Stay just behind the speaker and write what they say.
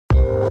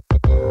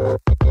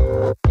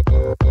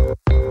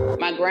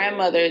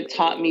grandmother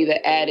taught me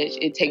the adage,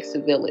 it takes a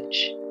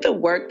village. The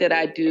work that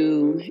I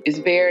do is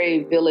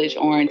very village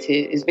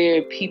oriented, is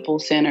very people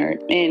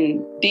centered,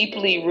 and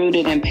deeply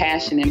rooted in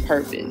passion and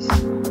purpose.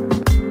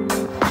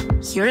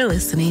 You're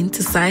listening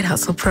to Side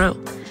Hustle Pro,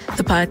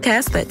 the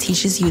podcast that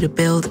teaches you to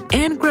build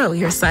and grow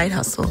your side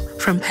hustle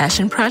from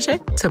passion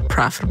project to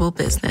profitable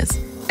business.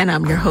 And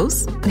I'm your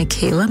host,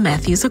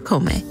 Lakeysha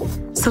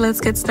Hallmon. So let's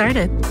get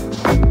started.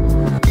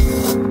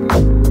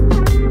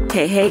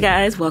 Hey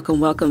guys,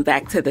 welcome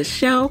back to the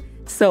show.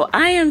 So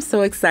I am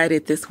so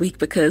excited this week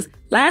because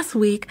last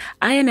week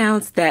I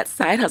announced that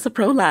Side Hustle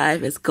Pro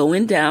Live is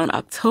going down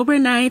October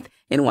 9th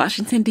in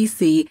Washington,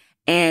 D.C.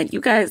 And you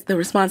guys, the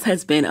response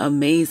has been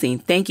amazing.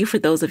 Thank you for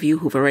those of you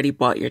who've already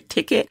bought your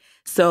ticket.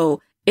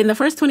 So in the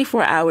first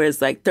 24 hours,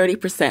 like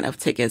 30% of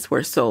tickets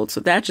were sold.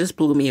 So that just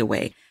blew me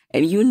away.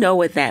 And you know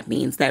what that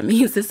means. That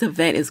means this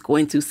event is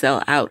going to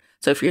sell out.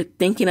 So if you're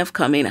thinking of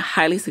coming, I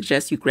highly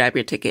suggest you grab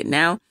your ticket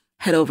now.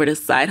 Head over to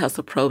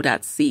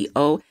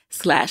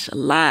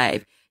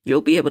sidehustlepro.co/live.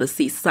 You'll be able to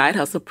see Side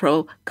Hustle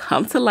Pro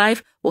come to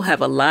life. We'll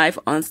have a live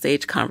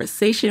on-stage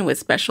conversation with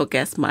special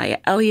guest Maya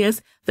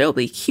Elias. There'll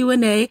be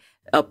Q&A,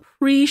 a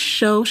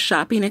pre-show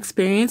shopping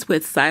experience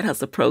with Side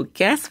Hustle Pro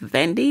guest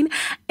vending,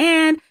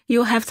 and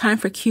you'll have time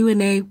for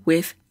Q&A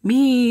with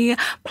me.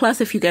 Plus,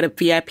 if you get a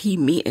VIP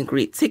meet and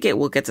greet ticket,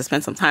 we'll get to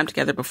spend some time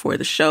together before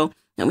the show.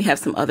 And we have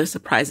some other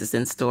surprises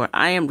in store.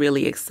 I am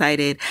really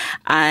excited.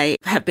 I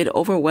have been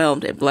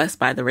overwhelmed and blessed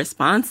by the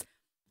response.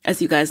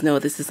 As you guys know,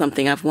 this is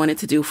something I've wanted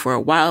to do for a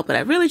while, but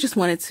I really just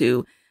wanted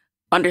to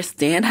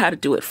understand how to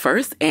do it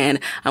first. And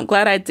I'm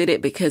glad I did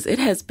it because it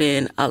has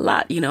been a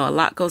lot. A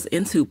lot goes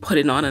into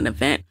putting on an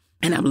event.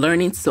 And I'm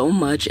learning so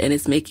much, and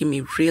it's making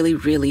me really,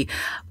 really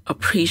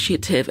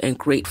appreciative and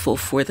grateful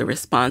for the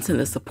response and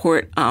the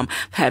support. I've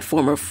had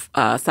former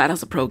Side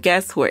Hustle Pro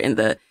guests who are in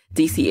the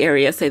DC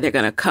area say they're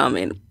going to come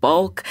in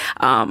bulk.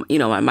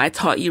 My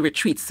Taught You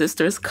Retreat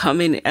sisters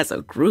come in as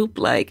a group.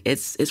 Like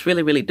it's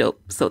really, really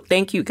dope. So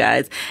thank you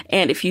guys.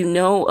 And if you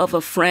know of a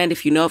friend,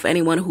 if you know of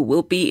anyone who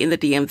will be in the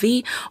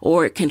DMV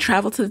or can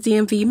travel to the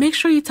DMV, make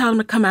sure you tell them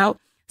to come out.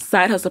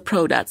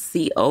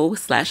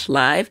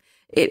 sidehustlepro.co/live.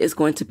 It is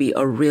going to be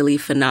a really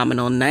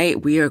phenomenal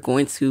night. We are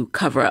going to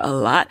cover a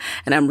lot,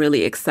 and I'm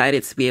really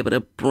excited to be able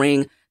to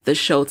bring the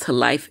show to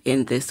life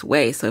in this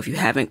way. So if you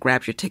haven't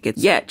grabbed your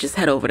tickets yet, just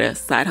head over to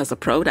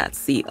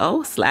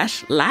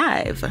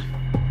sidehustlepro.co/live.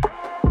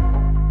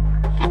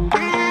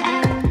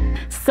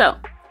 So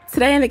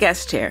today in the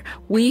guest chair,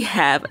 we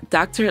have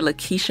Dr.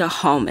 Lakeysha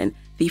Hallmon,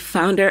 the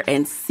founder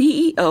and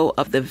CEO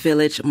of the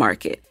Village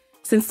Market.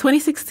 Since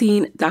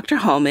 2016, Dr.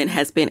 Hallmon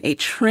has been a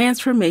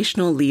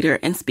transformational leader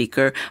and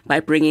speaker by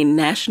bringing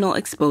national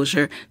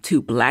exposure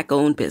to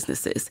Black-owned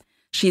businesses.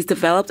 She's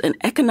developed an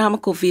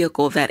economical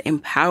vehicle that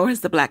empowers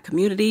the Black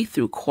community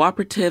through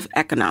cooperative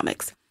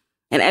economics.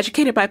 And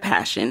educated by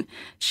passion,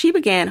 she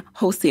began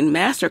hosting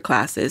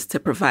masterclasses to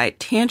provide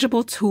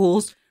tangible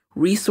tools,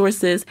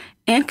 resources,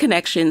 and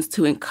connections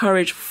to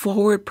encourage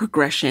forward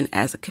progression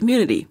as a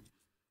community.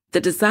 The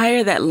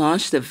desire that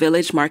launched the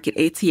Village Market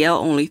ATL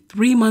only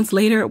 3 months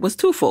later was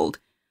twofold: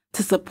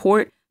 to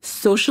support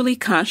socially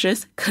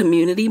conscious,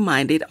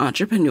 community-minded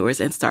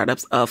entrepreneurs and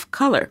startups of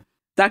color.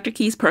 Dr.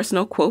 Key's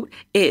personal quote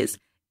is,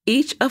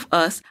 "Each of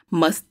us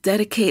must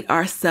dedicate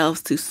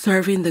ourselves to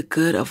serving the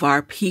good of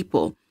our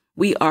people.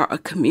 We are a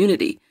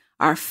community.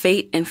 Our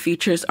fate and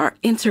futures are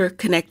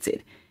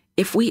interconnected.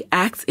 If we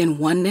act in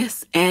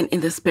oneness and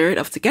in the spirit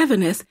of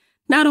togetherness,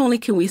 not only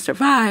can we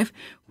survive,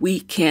 we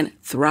can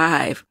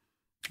thrive."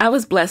 I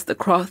was blessed to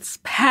cross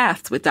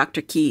paths with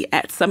Dr. Key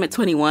at Summit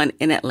 21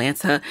 in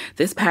Atlanta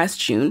this past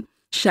June.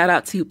 Shout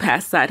out to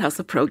past Side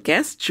Hustle Pro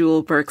guest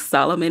Jewel Burks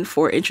Solomon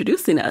for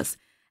introducing us.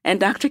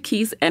 And Dr.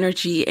 Key's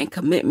energy and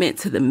commitment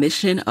to the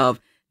mission of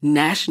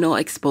national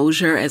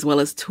exposure as well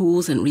as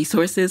tools and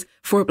resources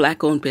for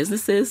Black-owned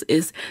businesses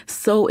is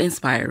so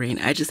inspiring.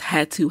 I just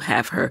had to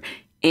have her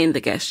in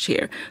the guest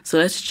chair. So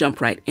let's jump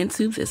right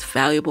into this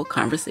valuable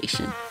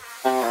conversation.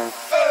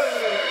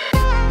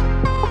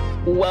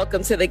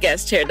 Welcome to the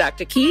guest chair,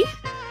 Dr. Key.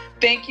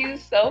 Thank you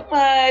so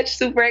much.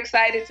 Super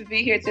excited to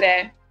be here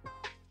today.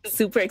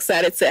 Super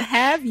excited to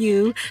have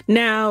you.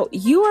 Now,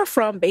 you are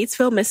from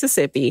Batesville,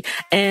 Mississippi,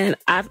 and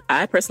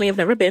I personally have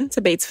never been to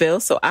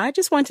Batesville, so I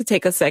just want to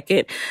take a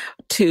second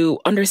to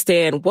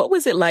understand what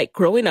was it like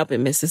growing up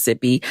in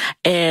Mississippi,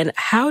 and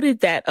how did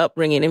that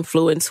upbringing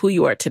influence who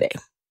you are today?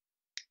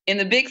 In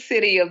the big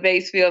city of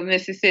Batesville,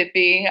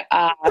 Mississippi,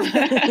 for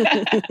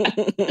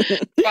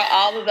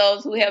all of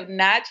those who have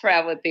not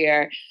traveled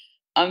there,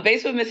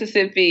 Batesville,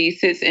 Mississippi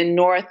sits in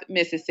North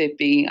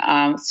Mississippi,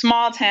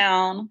 small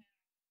town,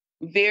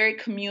 very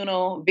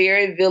communal,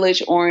 very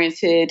village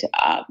oriented.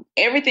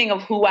 Everything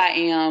of who I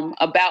am,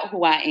 about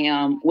who I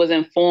am, was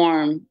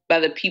informed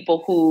by the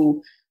people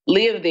who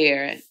live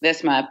there.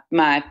 That's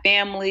my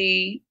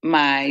family,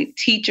 my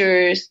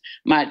teachers,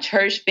 my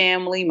church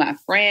family, my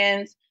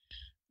friends.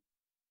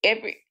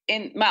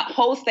 And my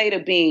whole state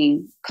of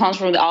being comes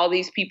from all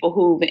these people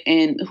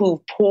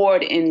who've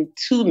poured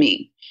into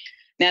me.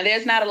 Now,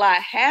 there's not a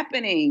lot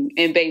happening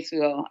in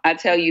Batesville, I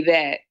tell you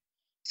that.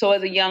 So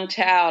as a young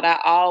child, I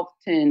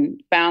often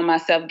found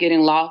myself getting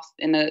lost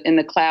in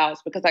the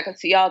clouds because I could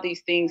see all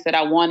these things that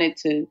I wanted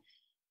to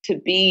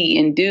be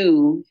and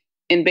do.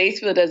 And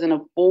Batesville doesn't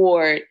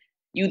afford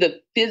you the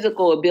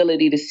physical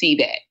ability to see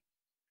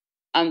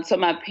that. So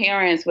my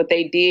parents, what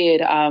they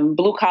did,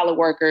 blue collar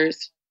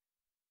workers,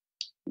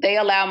 they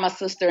allowed my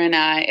sister and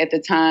I at the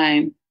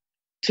time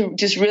to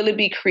just really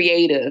be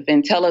creative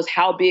and tell us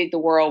how big the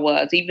world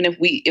was, even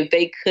if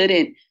they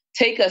couldn't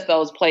take us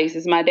those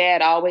places. My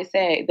dad always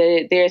said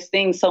that there's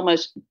things so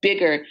much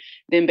bigger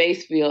than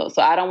Batesville.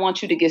 So I don't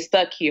want you to get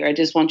stuck here. I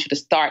just want you to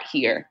start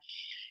here.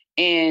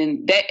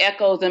 And that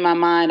echoes in my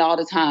mind all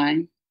the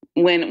time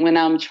when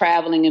I'm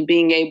traveling and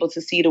being able to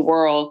see the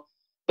world.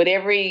 But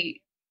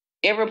every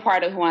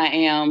part of who I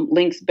am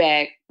links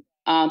back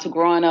to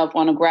growing up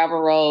on a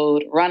gravel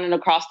road, running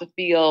across the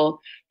field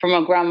from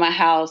my grandma's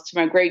house to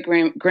my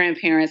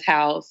grandparents'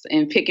 house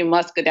and picking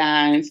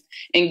muscadines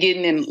and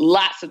getting in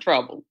lots of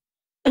trouble.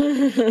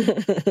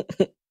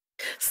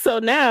 So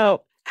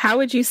now, how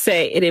would you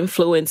say it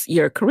influenced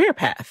your career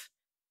path?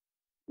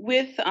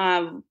 With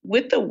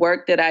the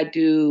work that I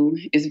do,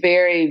 is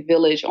very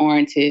village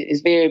oriented,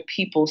 is very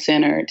people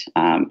centered,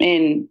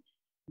 and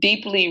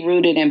deeply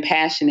rooted in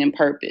passion and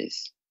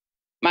purpose.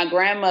 My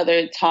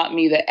grandmother taught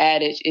me the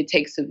adage, "It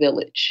takes a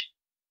village."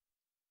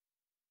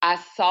 I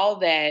saw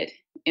that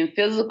in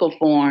physical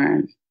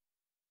form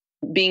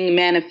being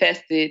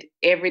manifested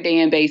every day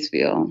in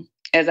Batesville.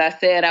 As I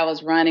said, I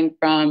was running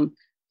from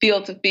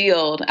field to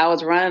field. I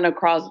was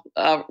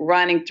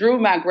running through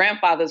my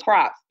grandfather's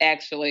crops,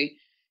 actually,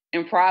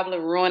 and probably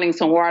ruining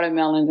some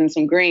watermelons and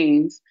some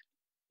greens.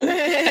 But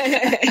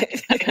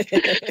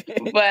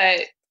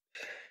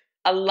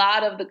a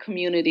lot of the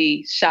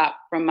community shopped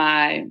from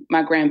my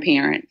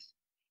grandparents.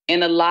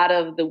 And a lot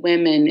of the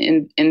women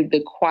in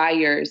the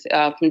choirs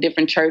from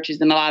different churches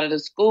and a lot of the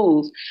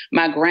schools,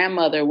 my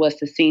grandmother was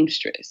the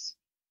seamstress.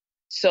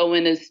 So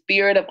in the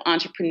spirit of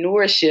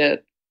entrepreneurship,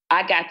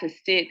 I got to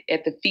sit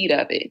at the feet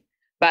of it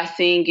by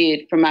seeing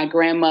it from my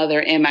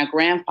grandmother and my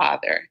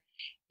grandfather.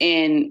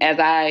 And as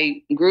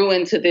I grew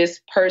into this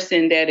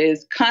person that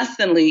is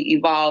constantly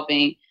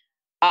evolving,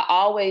 I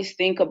always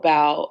think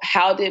about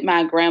how did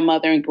my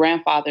grandmother and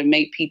grandfather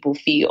make people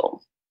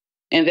feel?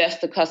 And that's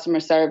the customer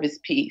service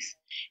piece.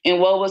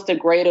 And what was the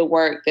greater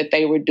work that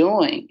they were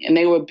doing? And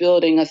they were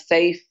building a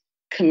safe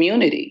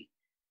community.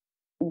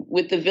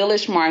 With the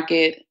village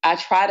market, I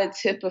try to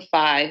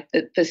typify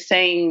the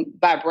same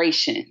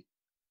vibration.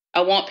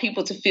 I want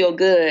people to feel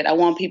good. I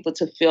want people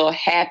to feel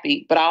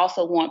happy, but I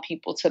also want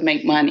people to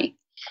make money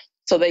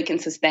so they can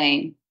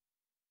sustain.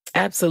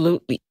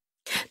 Absolutely.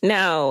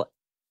 Now,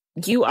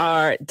 you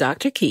are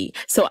Dr. Key.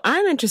 So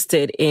I'm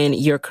interested in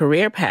your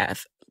career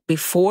path.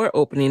 Before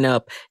opening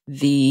up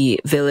the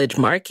village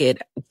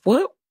market,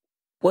 what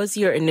was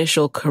your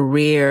initial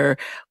career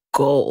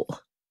goal?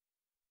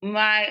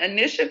 My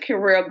initial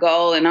career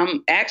goal, and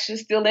I'm actually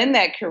still in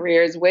that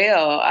career as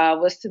well,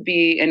 was to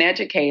be an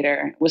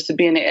educator, was to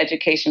be in the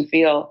education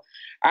field.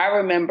 I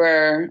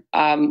remember,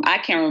 I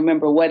can't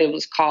remember what it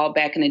was called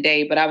back in the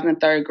day, but I was in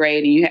third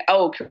grade and you had,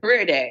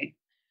 career day.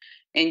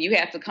 And you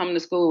have to come to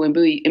school and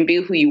be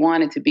who you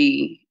wanted to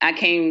be. I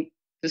came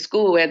to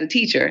school as a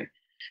teacher.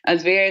 I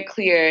was very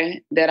clear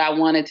that I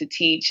wanted to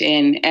teach.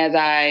 And as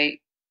I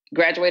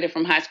graduated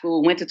from high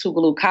school, went to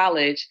Tougaloo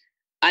College,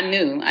 I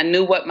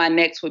knew what my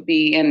next would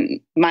be. And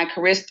my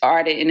career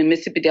started in the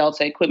Mississippi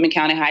Delta, Quitman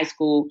County High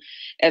School,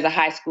 as a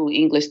high school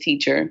English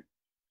teacher.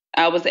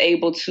 I was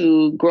able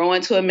to grow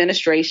into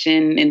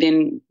administration and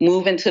then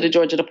move into the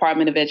Georgia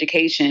Department of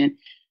Education,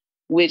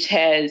 which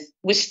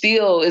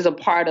still is a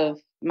part of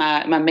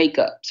my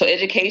makeup. So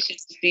education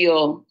is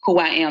still who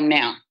I am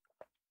now.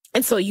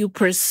 And so you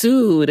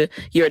pursued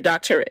your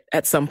doctorate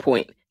at some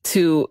point.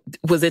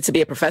 Was it to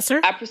be a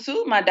professor? I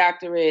pursued my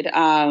doctorate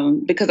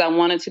because I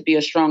wanted to be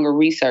a stronger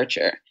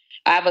researcher.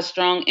 I have a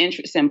strong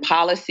interest in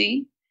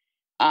policy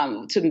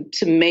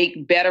to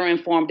make better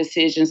informed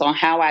decisions on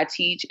how I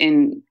teach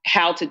and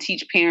how to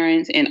teach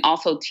parents and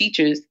also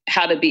teachers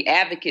how to be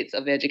advocates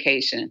of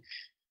education.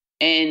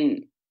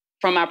 And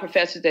from my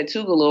professors at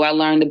Tougaloo, I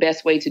learned the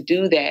best way to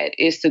do that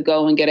is to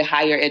go and get a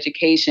higher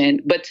education,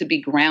 but to be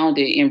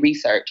grounded in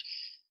research.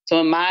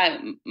 So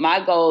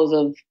my goals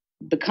of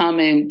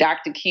becoming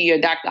Dr. Key or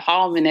Dr.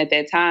 Hallmon at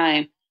that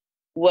time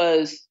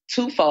was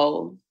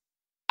twofold.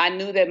 I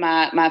knew that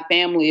my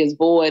family is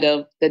void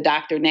of the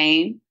doctor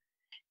name.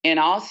 And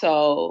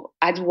also,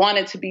 I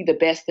wanted to be the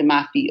best in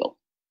my field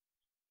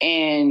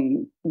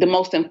and the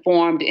most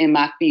informed in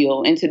my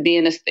field, and to be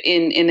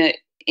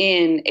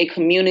in a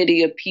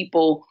community of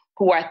people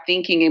who are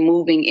thinking and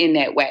moving in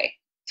that way.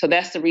 So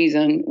that's the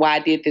reason why I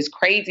did this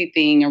crazy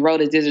thing and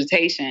wrote a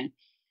dissertation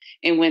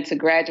and went to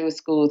graduate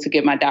school to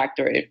get my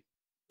doctorate.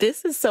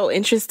 This is so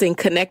interesting,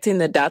 connecting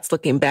the dots,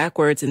 looking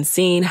backwards and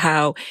seeing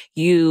how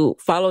you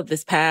followed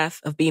this path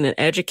of being an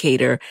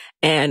educator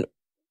and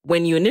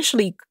when you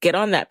initially get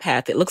on that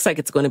path, it looks like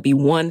it's going to be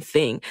one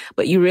thing,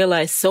 but you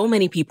realize so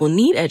many people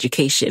need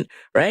education,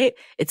 right?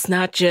 It's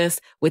not just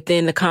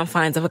within the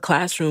confines of a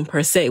classroom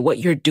per se. What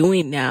you're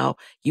doing now,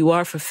 you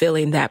are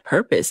fulfilling that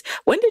purpose.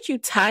 When did you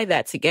tie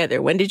that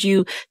together? When did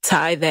you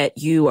tie that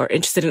you are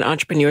interested in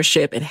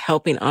entrepreneurship and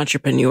helping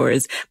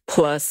entrepreneurs,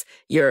 plus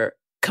you're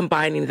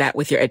combining that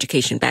with your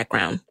education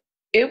background?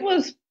 It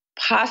was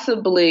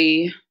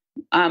possibly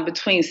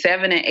between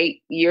 7 and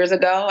 8 years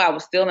ago. I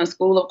was still in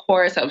school, of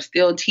course. I was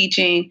still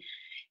teaching.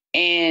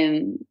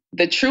 And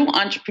the true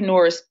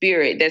entrepreneur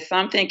spirit, that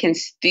something can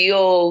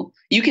still,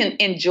 you can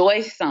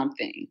enjoy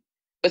something,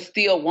 but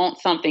still want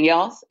something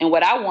else. And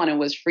what I wanted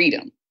was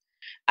freedom.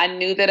 I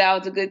knew that I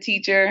was a good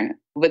teacher,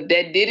 but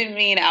that didn't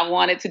mean I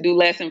wanted to do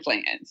lesson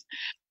plans.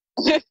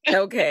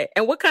 Okay.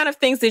 And what kind of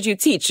things did you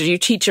teach? Did you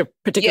teach a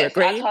particular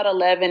grade? I taught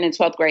 11th and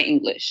 12th grade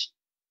English.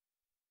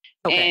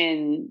 Okay.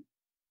 And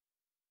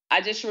I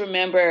just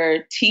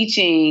remember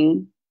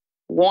teaching,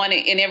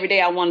 and every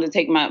day I wanted to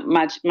take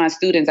my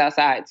students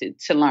outside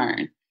to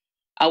learn.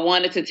 I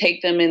wanted to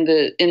take them in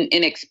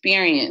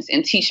experience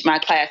and teach my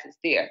classes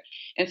there.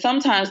 And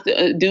sometimes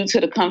due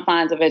to the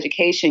confines of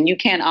education, you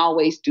can't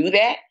always do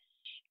that.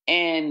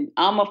 And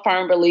I'm a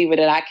firm believer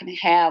that I can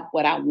have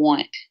what I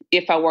want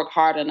if I work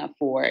hard enough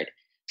for it.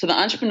 So the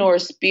entrepreneur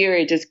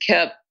spirit just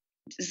kept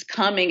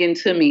coming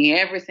into me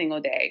every single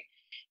day.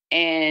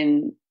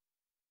 And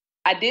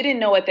I didn't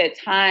know at that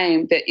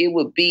time that it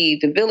would be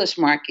the Village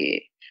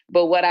Market.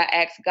 But what I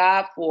asked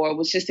God for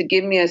was just to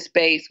give me a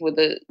space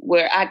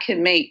where I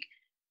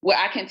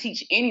can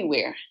teach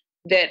anywhere.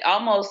 That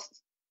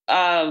almost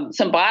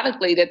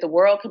symbolically that the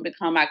world can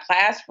become my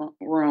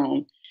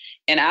classroom.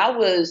 And I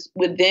was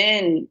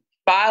within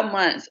 5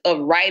 months of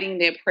writing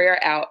that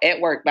prayer out at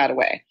work, by the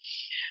way.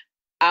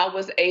 I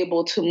was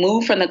able to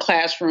move from the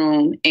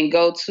classroom and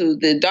go to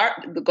the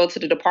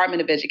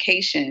Department of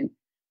Education.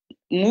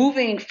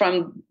 Moving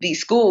from the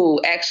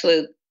school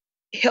actually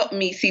helped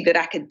me see that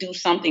I could do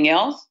something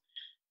else.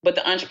 But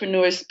the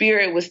entrepreneur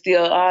spirit was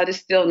still, this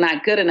is still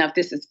not good enough.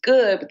 This is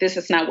good, but this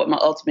is not what my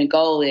ultimate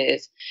goal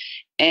is.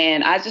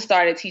 And I just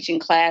started teaching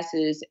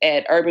classes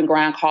at Urban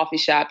Grind Coffee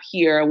Shop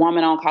here, a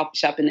woman-owned coffee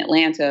shop in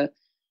Atlanta.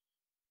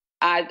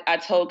 I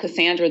told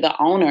Cassandra, the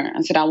owner,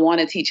 I said, I want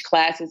to teach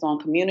classes on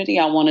community.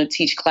 I want to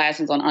teach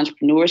classes on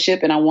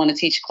entrepreneurship. And I want to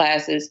teach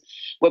classes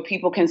where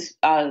people can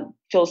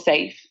feel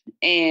safe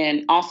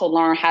and also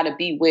learn how to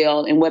be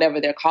well in whatever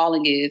their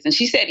calling is. And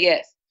she said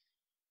yes.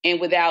 And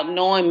without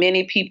knowing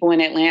many people in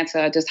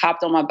Atlanta, I just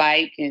hopped on my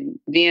bike and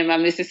being my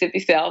Mississippi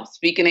self,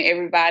 speaking to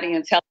everybody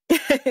and telling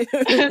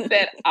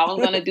that I was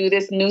going to do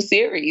this new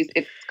series.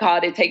 It's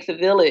called It Takes a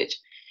Village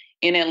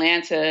in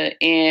Atlanta.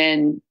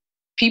 And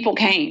people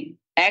came.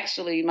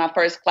 Actually, my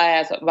first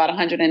class, about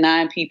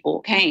 109 people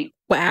came.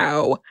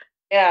 Wow.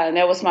 Yeah, and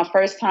that was my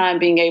first time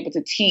being able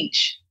to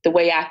teach the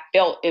way I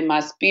felt in my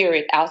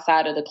spirit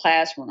outside of the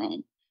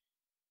classroom.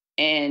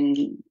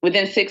 And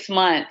within 6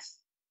 months,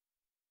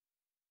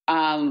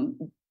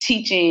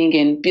 teaching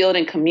and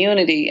building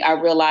community, I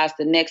realized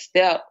the next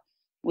step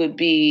would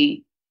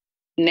be,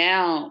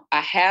 now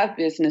I have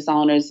business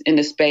owners in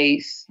the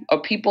space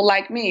or people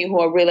like me who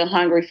are really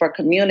hungry for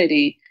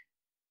community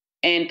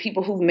and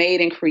people who've made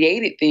and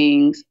created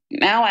things.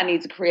 Now I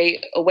need to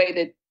create a way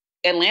that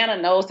Atlanta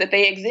knows that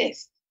they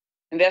exist.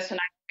 And that's when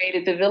I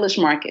created the Village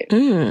Market.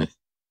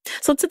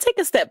 So to take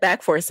a step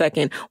back for a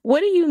second,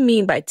 what do you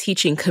mean by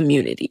teaching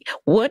community?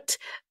 What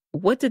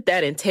did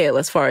that entail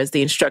as far as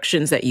the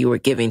instructions that you were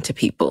giving to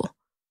people?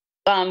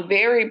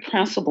 Very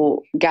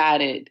principle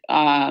guided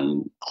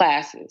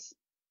classes.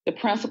 The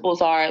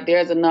principles are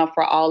there's enough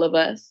for all of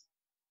us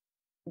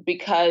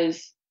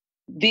because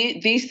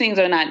these things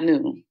are not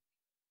new.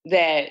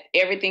 That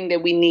everything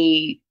that we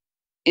need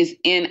is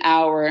in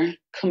our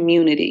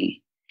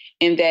community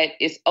and that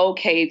it's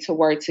okay to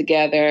work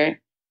together,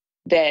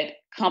 that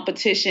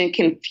competition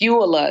can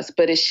fuel us,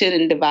 but it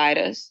shouldn't divide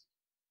us.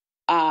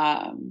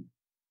 And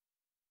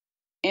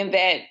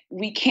that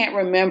we can't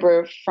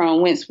remember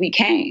from whence we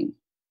came.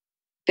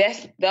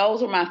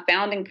 Those are my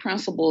founding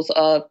principles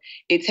of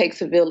It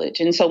Takes a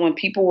Village. And so when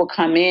people will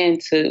come in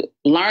to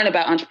learn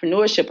about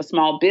entrepreneurship or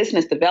small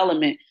business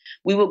development,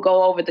 we will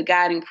go over the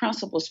guiding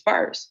principles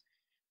first,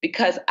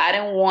 because I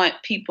didn't want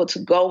people to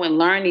go and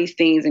learn these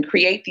things and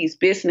create these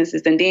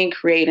businesses and then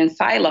create in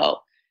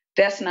silo.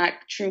 That's not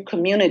true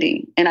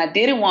community. And I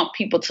didn't want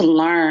people to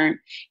learn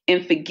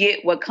and forget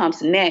what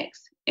comes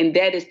next, and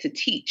that is to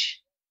teach.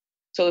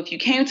 So if you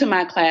came to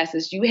my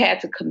classes, you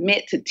had to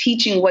commit to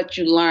teaching what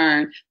you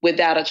learned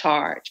without a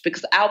charge,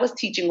 because I was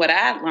teaching what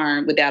I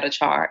learned without a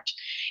charge.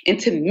 And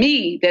to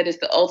me, that is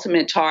the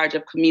ultimate charge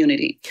of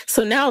community.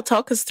 So now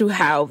talk us through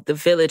how the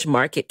Village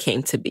Market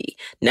came to be.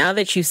 Now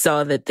that you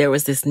saw that there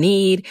was this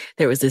need,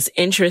 there was this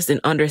interest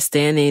in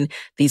understanding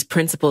these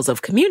principles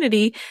of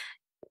community,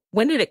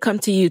 when did it come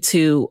to you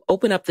to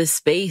open up this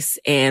space,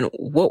 and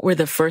what were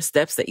the first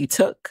steps that you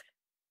took?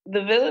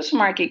 The Village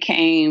Market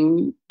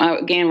came,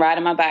 again,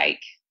 riding my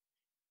bike.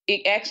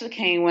 It actually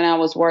came when I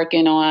was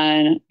working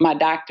on my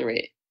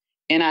doctorate.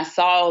 And I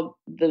saw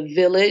the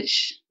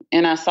village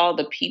and I saw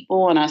the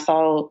people and I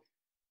saw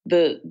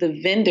the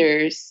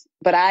vendors,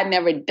 but I'd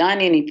never done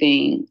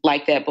anything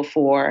like that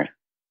before.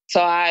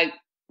 So I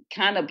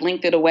kind of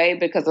blinked it away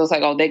because I was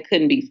like, oh, that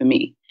couldn't be for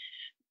me.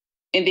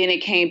 And then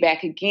it came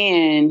back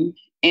again.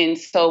 And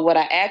so what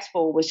I asked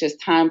for was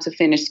just time to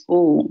finish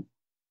school.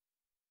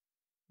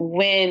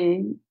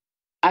 When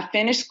I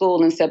finished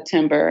school in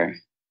September,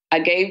 I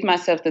gave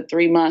myself the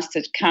 3 months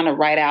to kind of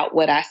write out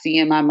what I see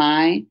in my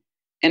mind.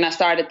 And I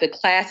started the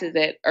classes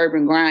at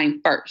Urban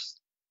Grind first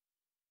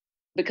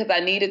because I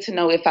needed to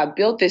know, if I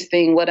built this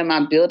thing, what am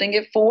I building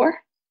it for?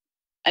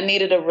 I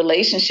needed a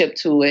relationship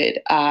to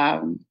it.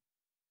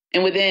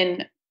 And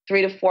within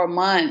 3 to 4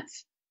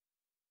 months,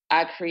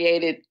 I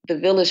created the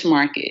Village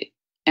Market.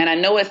 And I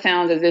know it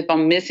sounds as if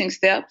I'm missing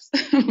steps,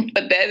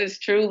 but that's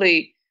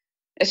truly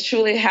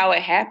how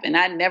it happened.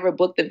 I'd never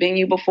booked a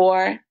venue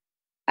before.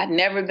 I'd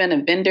never been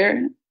a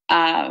vendor.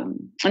 I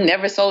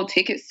never sold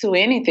tickets to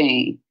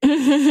anything.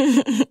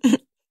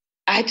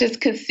 I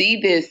just could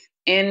see this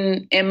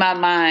in my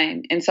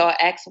mind. And so I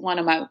asked one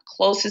of my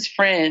closest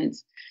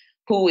friends,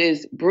 who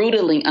is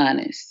brutally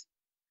honest.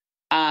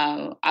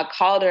 I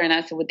called her and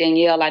I said, well,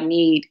 Danielle, I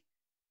need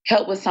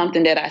help with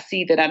something that I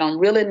see that I don't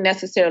really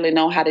necessarily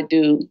know how to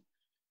do,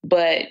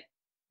 but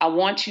I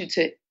want you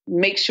to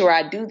make sure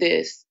I do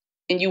this.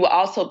 And you will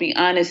also be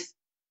honest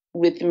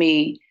with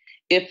me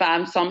if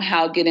I'm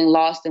somehow getting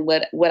lost in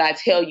what I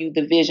tell you,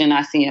 the vision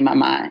I see in my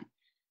mind.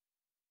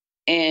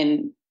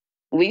 And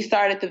we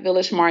started the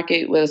Village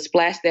Market with a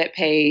splash that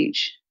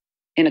page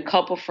and a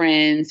couple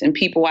friends and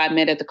people I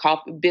met at the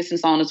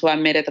business owners who I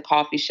met at the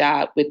coffee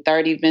shop, with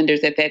 30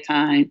 vendors at that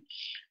time.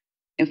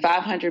 And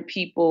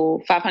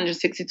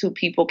 562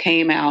 people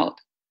came out.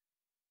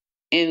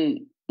 And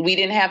we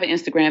didn't have an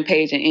Instagram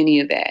page or any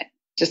of that.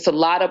 Just a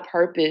lot of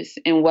purpose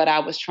in what I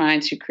was trying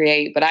to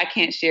create. But I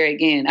can't share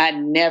again. I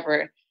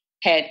never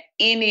had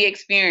any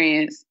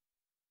experience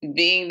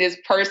being this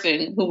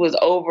person who was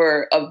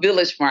over a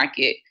Village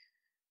Market.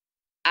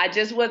 I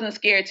just wasn't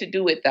scared to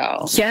do it,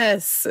 though.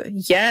 Yes.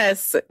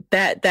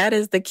 That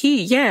is the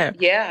key. Yeah.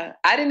 Yeah.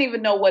 I didn't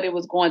even know what it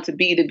was going to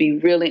be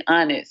really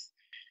honest.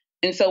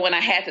 And so when I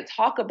had to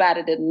talk about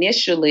it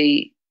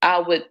initially, I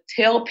would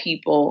tell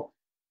people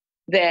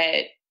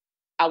that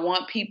I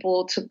want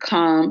people to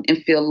come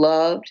and feel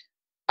loved.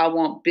 I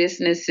want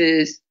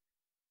businesses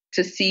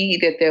to see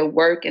that their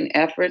work and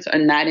efforts are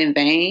not in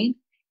vain.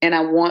 And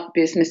I want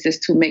businesses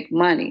to make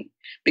money.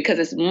 Because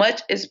as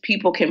much as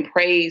people can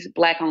praise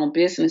Black-owned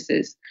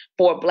businesses,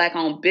 for a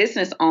Black-owned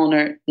business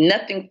owner,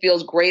 nothing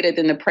feels greater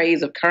than the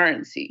praise of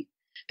currency.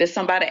 That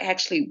somebody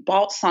actually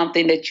bought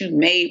something that you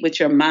made with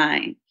your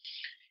mind.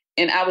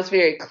 And I was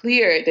very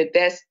clear that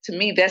that's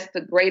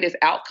the greatest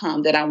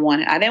outcome that I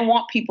wanted. I didn't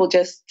want people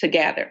just to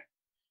gather.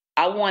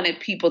 I wanted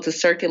people to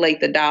circulate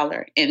the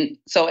dollar. And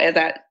so as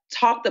I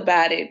talked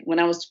about it, when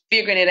I was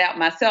figuring it out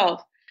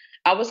myself,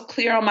 I was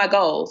clear on my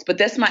goals. But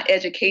that's my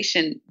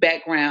education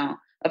background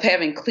of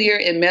having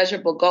clear and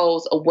measurable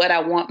goals of what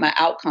I want my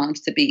outcomes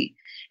to be.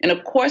 And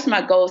of course,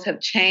 my goals have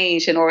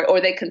changed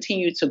or they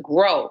continue to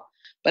grow.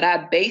 But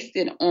I based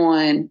it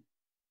on,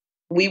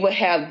 we will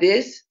have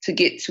this to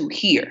get to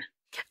here.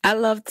 I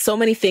loved so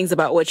many things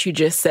about what you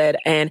just said,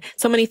 and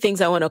so many things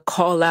I want to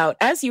call out.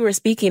 As you were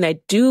speaking, I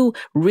do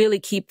really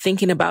keep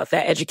thinking about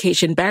that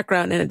education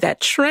background and that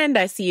trend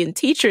I see in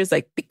teachers.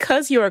 Like,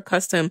 because you're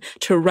accustomed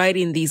to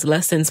writing these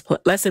lesson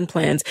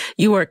plans,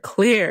 you are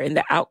clear in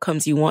the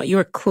outcomes you want.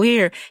 You're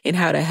clear in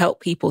how to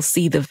help people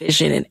see the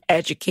vision and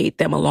educate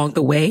them along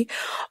the way.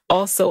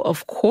 Also,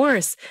 of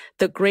course,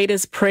 the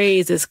greatest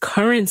praise is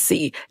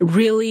currency.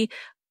 Really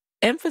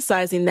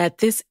emphasizing that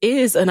this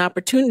is an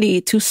opportunity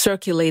to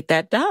circulate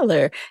that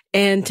dollar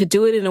and to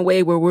do it in a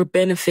way where we're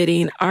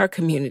benefiting our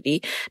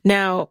community.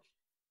 Now,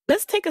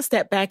 let's take a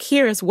step back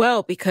here as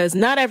well, because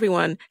not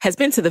everyone has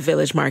been to the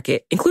Village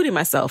Market, including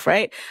myself,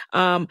 right?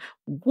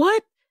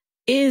 What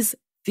is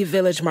the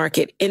Village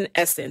Market in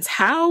essence?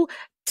 How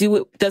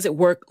does it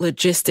work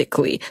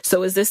logistically?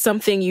 So is this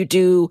something you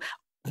do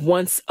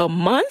once a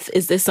month?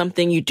 Is this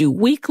something you do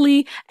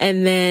weekly?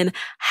 And then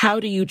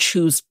how do you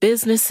choose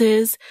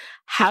businesses?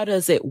 How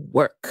does it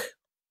work?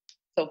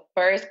 So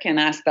first, can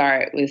I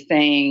start with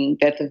saying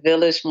that the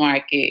Village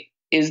Market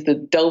is the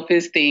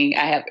dopest thing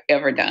I have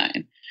ever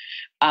done.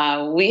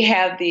 We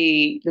have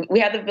the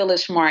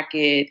Village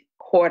Market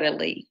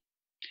quarterly,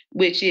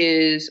 which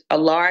is a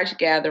large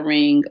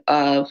gathering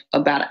of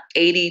about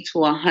 80 to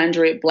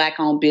 100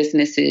 Black-owned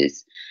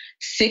businesses,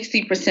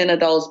 60% of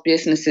those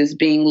businesses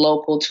being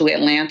local to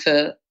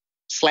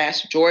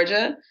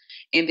Atlanta/Georgia,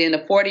 and then the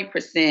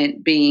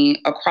 40% being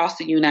across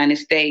the United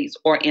States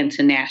or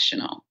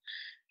international.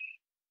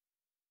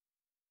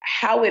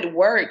 How it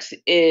works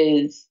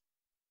is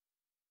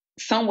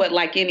somewhat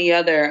like any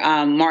other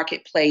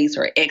marketplace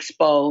or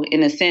expo,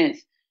 in a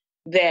sense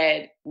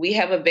that we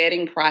have a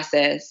vetting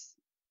process.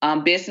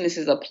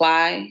 Businesses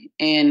apply,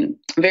 and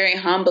very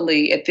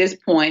humbly at this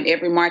point,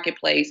 every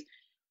marketplace,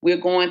 we're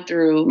going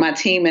through, my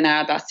team and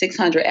I, about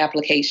 600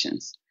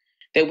 applications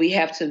that we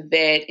have to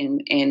vet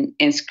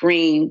and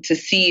screen to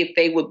see if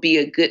they would be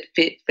a good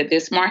fit for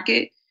this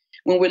market.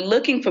 When we're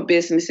looking for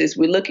businesses,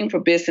 we're looking for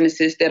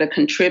businesses that are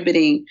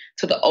contributing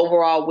to the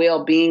overall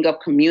well-being of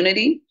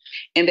community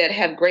and that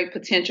have great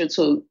potential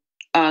to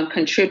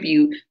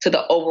contribute to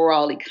the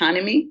overall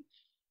economy.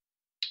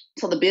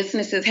 So the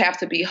businesses have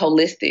to be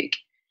holistic.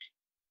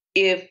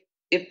 If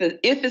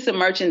it's a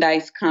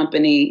merchandise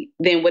company,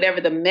 then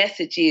whatever the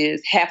message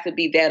is, have to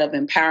be that of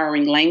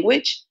empowering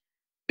language,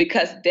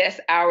 because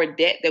that's our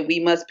debt that we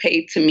must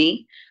pay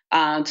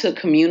to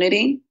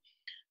community.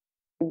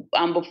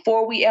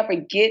 Before we ever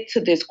get to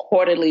this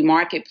quarterly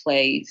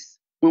marketplace,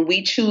 when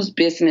we choose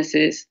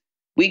businesses,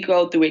 we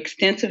go through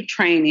extensive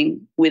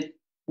training with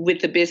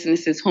the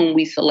businesses whom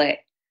we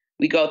select.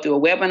 We go through a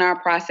webinar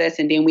process,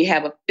 and then we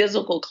have a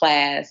physical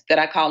class that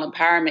I call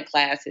empowerment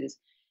classes,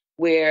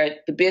 where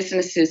the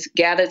businesses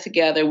gather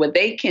together, where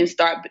they can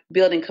start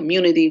building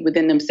community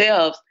within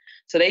themselves,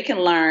 so they can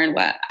learn.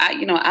 Well,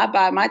 I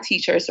buy my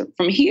t-shirts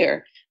from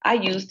here. I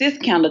use this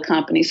kind of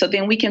company. So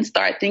then we can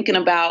start thinking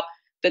about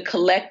the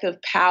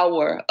collective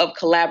power of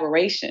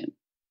collaboration.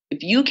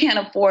 If you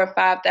can't afford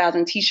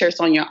 5,000 t-shirts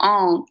on your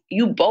own,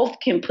 you both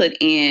can put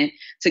in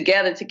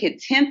together to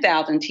get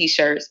 10,000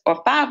 t-shirts,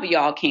 or 5 of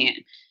y'all can.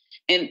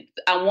 And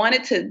I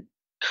wanted to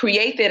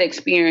create that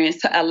experience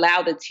to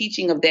allow the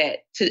teaching of that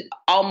to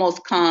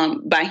almost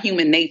come by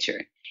human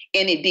nature.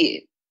 And it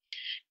did.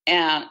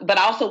 But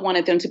I also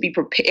wanted them to be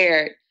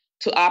prepared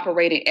to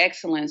operate in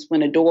excellence when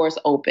the doors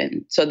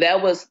open. So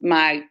that was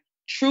my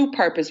true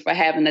purpose for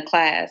having the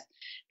class,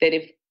 that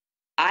if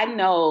I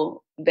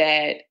know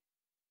that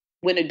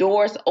when the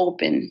doors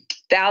open,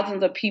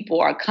 thousands of people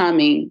are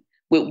coming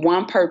with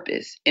one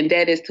purpose, and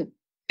that is to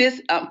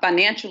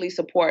financially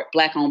support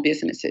Black-owned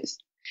businesses.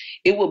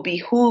 It will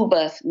behoove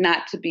us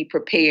not to be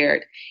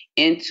prepared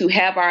and to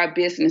have our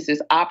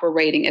businesses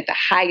operating at the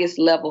highest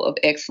level of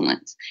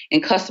excellence,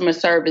 and customer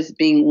service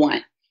being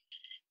one.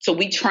 So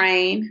we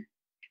train,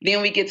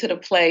 then we get to the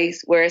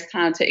place where it's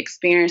time to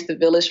experience the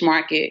Village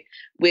Market,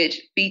 which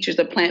features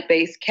a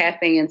plant-based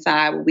cafe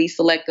inside, where we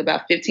select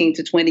about 15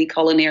 to 20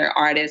 culinary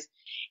artists,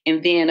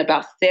 and then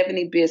about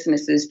 70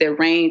 businesses that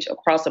range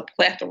across a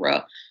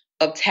plethora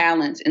of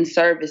talents and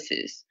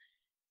services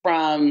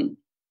from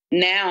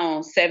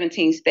now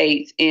 17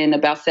 states in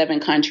about 7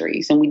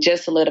 countries. And we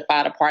just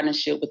solidified a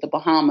partnership with the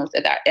Bahamas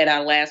at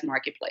our last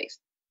marketplace.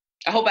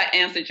 I hope I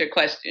answered your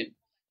question.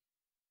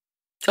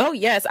 Oh,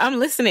 yes. I'm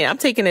listening. I'm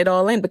taking it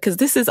all in, because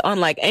this is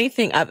unlike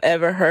anything I've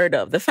ever heard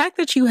of. The fact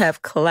that you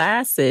have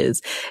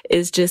classes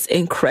is just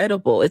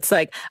incredible. It's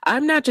like,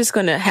 I'm not just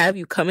going to have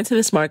you come into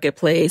this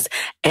marketplace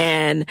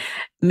and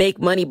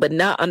make money, but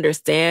not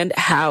understand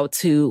how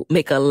to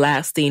make a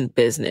lasting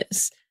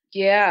business.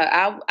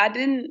 Yeah, I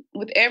didn't,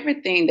 with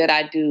everything that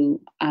I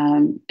do,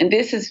 and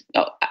this is,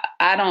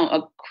 I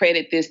don't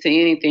credit this to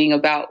anything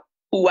about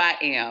who I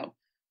am,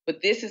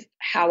 but this is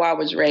how I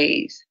was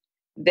raised,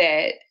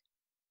 that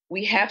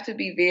we have to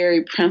be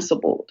very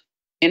principled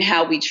in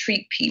how we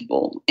treat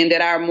people, and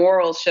that our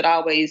morals should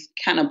always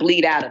kind of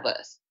bleed out of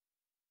us.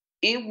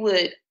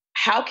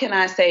 How can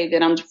I say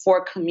that I'm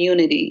for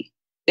community,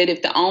 that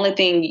if the only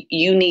thing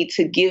you need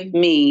to give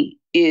me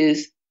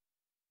is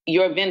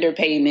your vendor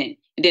payment,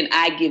 then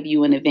I give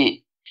you an event?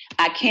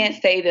 I can't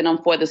say that I'm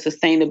for the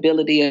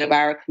sustainability of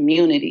our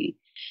community,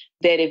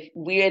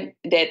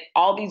 that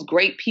all these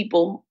great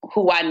people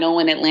who I know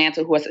in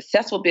Atlanta who are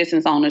successful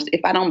business owners,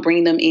 if I don't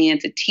bring them in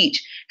to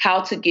teach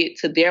how to get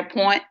to their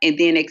point and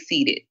then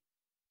exceed it.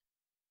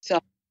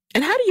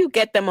 And how do you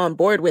get them on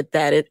board with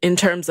that in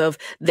terms of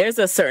there's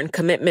a certain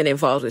commitment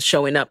involved with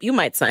showing up? You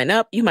might sign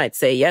up, you might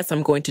say, yes,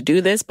 I'm going to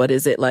do this, but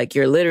is it like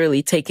you're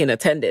literally taking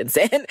attendance?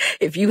 And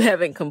if you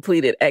haven't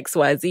completed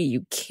XYZ,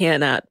 you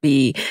cannot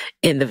be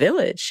in the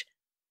village.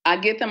 I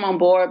get them on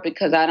board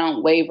because I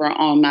don't waver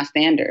on my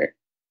standard.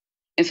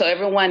 And so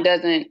everyone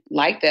doesn't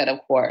like that, of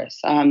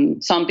course.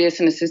 Some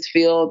businesses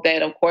feel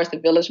that, of course, the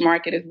Village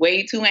Market is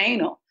way too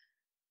anal.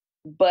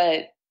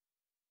 But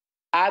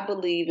I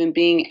believe in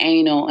being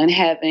anal and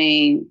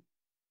having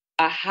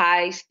a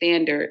high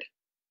standard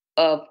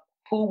of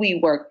who we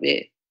work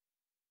with.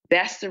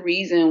 That's the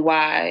reason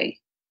why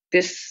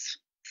this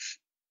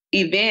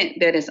event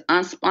that is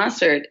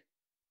unsponsored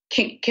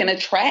can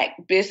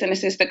attract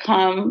businesses to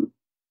come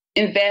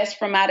invest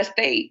from out of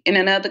state and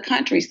in other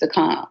countries to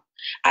come.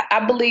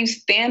 I believe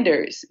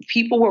standards,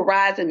 people will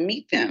rise and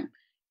meet them.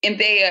 And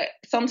they are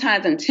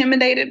sometimes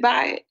intimidated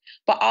by it,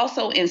 but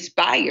also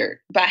inspired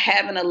by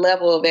having a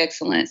level of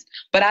excellence.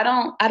 But I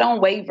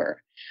don't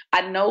waver.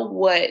 I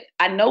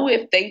know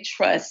if they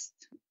trust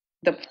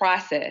the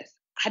process,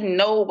 I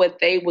know what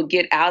they will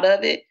get out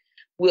of it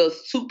will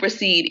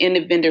supersede any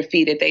vendor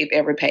fee that they've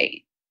ever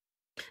paid.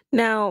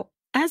 Now,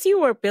 as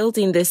you were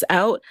building this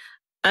out,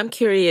 I'm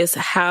curious,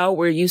 how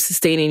were you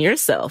sustaining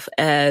yourself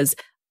as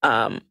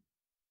an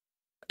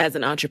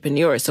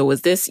entrepreneur? So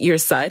was this your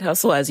side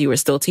hustle as you were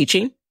still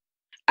teaching?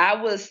 It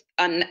was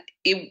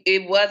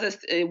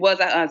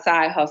a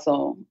side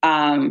hustle.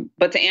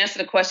 But to answer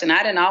the question,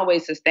 I didn't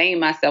always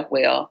sustain myself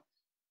well.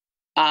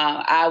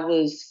 I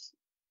was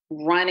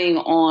running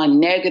on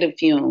negative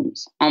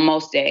fumes on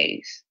most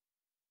days.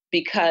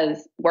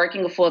 because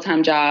working a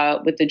full-time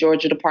job with the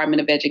Georgia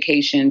Department of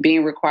Education,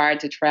 being required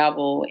to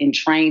travel and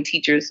train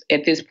teachers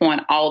at this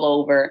point all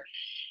over,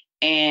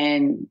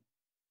 and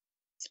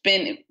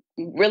spend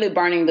really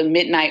burning the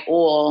midnight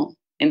oil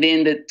and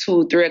then the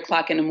 2, 3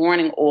 o'clock in the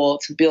morning oil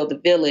to build the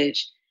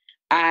village,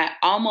 I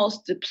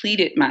almost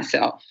depleted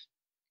myself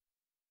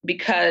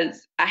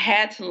because I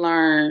had to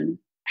learn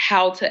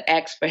how to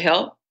ask for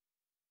help.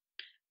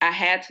 I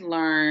had to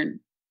learn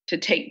to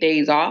take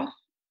days off.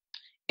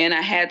 And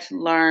I had to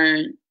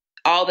learn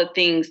all the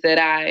things that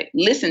I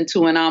listened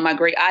to in all my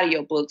great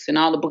audiobooks and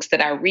all the books that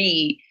I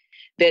read,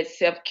 that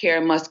self-care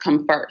must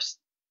come first.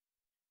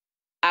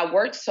 I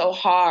worked so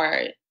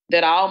hard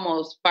that I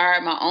almost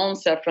fired my own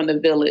self from the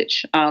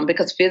village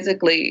because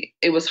physically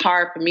it was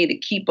hard for me to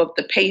keep up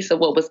the pace of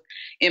what was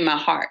in my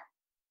heart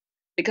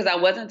because I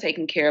wasn't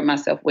taking care of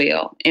myself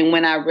well. And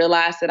when I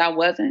realized that I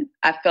wasn't,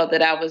 I felt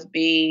that I was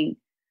being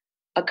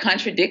a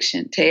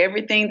contradiction to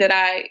everything that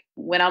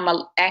when I'm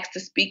asked to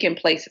speak in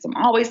places, I'm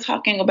always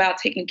talking about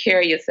taking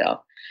care of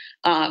yourself.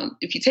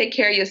 If you take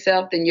care of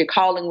yourself, then your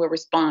calling will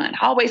respond.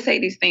 I always say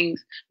these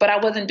things, but I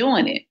wasn't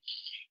doing it.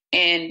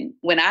 And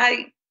when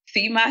I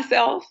see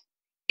myself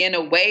in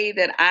a way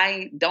that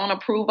I don't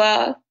approve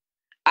of,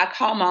 I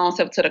call my own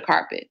self to the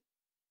carpet.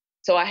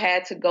 So I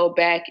had to go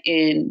back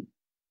in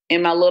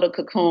my little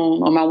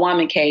cocoon or my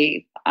woman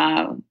cave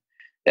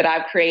that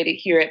I've created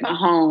here at my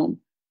home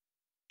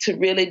to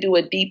really do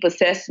a deep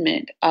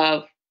assessment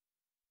of,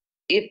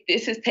 if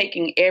this is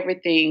taking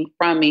everything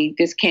from me,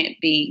 this can't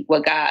be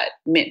what God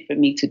meant for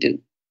me to do.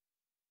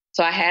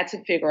 So I had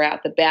to figure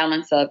out the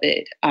balance of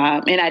it.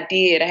 And I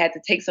did. I had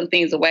to take some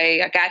things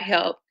away. I got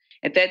help.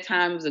 At that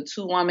time, it was a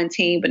 2-woman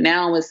team, but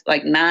now it's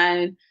like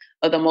 9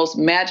 of the most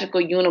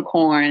magical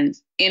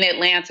unicorns in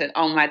Atlanta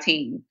on my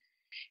team.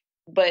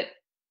 But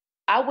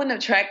I would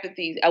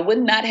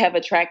not have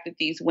attracted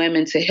these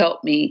women to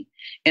help me,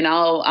 and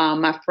all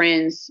my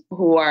friends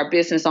who are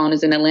business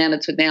owners in Atlanta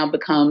to now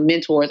become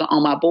mentors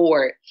on my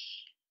board.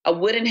 I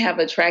wouldn't have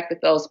attracted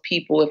those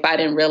people if I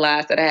didn't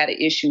realize that I had an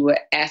issue with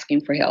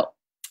asking for help.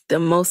 The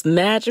most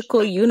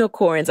magical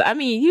unicorns. I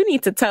mean, you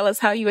need to tell us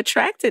how you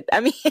attracted. I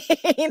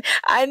mean,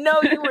 I know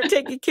you were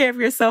taking care of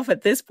yourself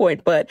at this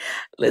point, but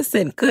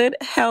listen, good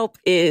help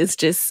is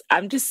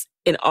I'm just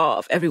in awe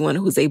of everyone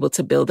who's able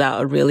to build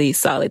out a really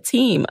solid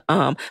team,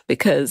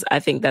 because I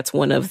think that's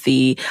one of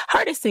the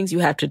hardest things you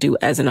have to do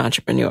as an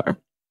entrepreneur.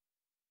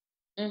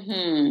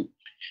 Mm-hmm.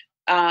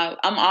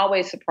 I'm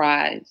always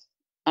surprised.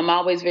 I'm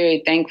always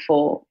very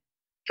thankful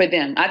for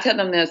them. I tell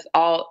them this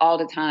all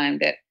the time,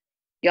 that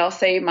y'all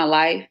saved my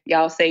life.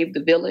 Y'all saved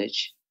the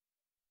village.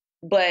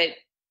 But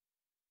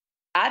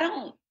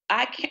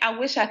I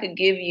wish I could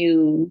give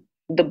you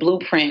the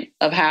blueprint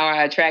of how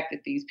I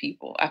attracted these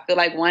people. I feel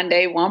like one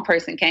day one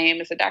person came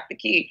and said, Dr.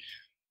 Key,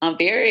 I'm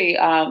very,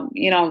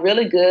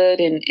 really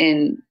good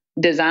in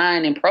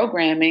design and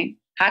programming.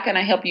 How can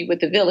I help you with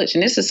the village?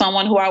 And this is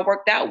someone who I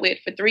worked out with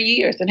for 3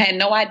 years and had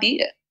no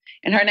idea.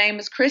 And her name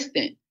is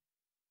Kristen.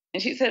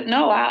 And she said,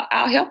 no,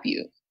 I'll help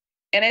you.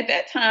 And at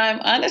that time,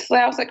 honestly,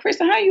 I was like,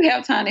 Kristen, how do you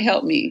have time to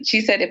help me? She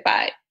said, if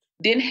I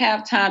didn't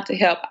have time to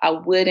help, I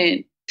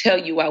wouldn't tell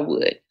you I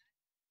would.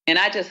 And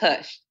I just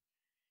hushed.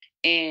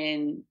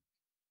 And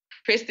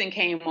Kristen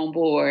came on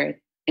board.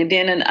 And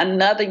then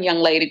another young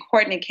lady,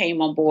 Courtney,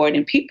 came on board.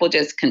 And people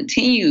just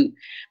continued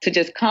to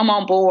just come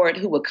on board,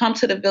 who would come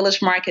to the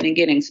Village Market and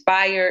get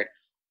inspired.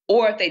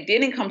 Or if they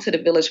didn't come to the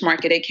Village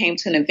Market, they came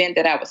to an event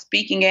that I was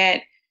speaking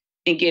at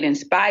and get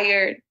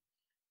inspired.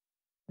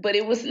 But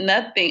it was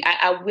nothing.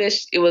 I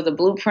wish it was a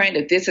blueprint.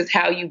 If this is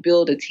how you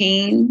build a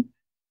team,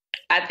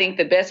 I think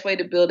the best way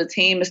to build a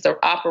team is to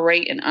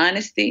operate in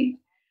honesty,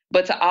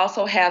 but to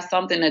also have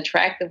something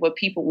attractive where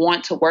people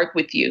want to work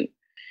with you.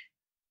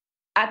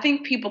 I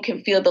think people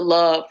can feel the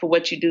love for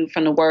what you do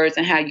from the words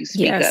and how you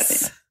speak of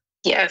it.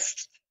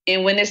 Yes.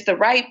 And when it's the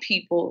right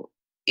people,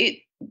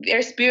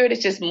 their spirit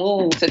is just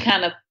moved to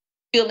kind of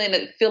fill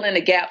in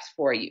the gaps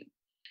for you.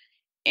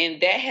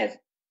 And that has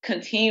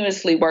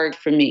continuously worked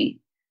for me.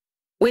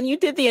 When you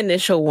did the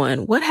initial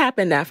one, what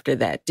happened after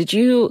that? Did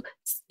you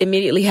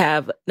immediately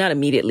not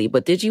immediately,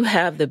 but did you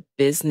have the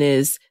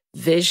business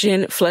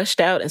vision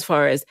fleshed out as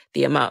far as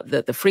the amount,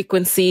 the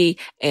frequency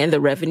and the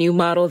revenue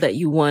model that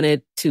you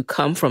wanted to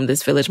come from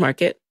this Village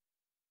Market?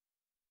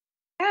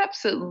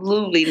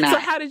 Absolutely not. So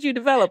how did you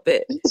develop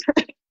it?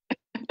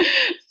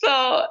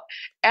 So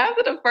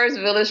after the first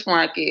Village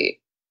Market,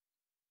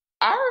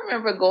 I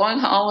remember going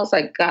home, I was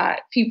like, God,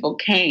 people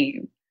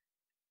came.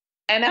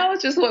 And I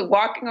was just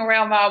walking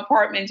around my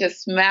apartment,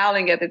 just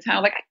smiling at the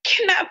time. Like, I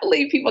cannot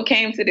believe people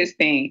came to this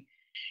thing.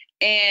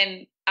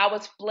 And I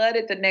was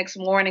flooded the next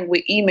morning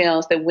with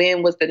emails that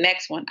when was the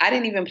next one. I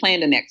didn't even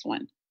plan the next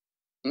one.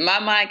 My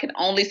mind could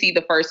only see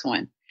the first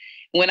one.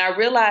 When I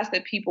realized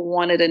that people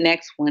wanted the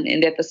next one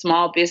and that the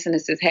small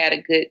businesses had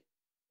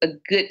a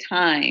good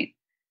time,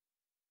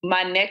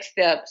 my next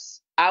steps,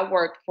 I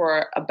worked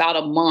for about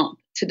a month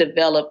to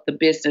develop the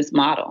business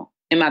model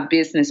and my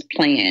business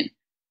plan.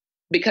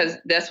 Because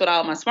that's what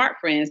all my smart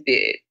friends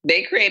did.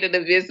 They created a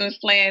business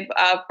plan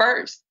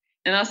first.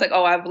 And I was like,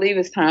 oh, I believe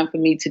it's time for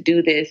me to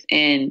do this.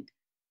 And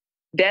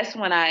that's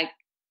when I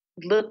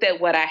looked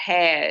at what I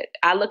had.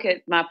 I look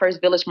at my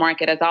first village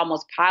market as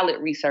almost pilot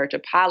research, a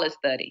pilot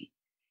study.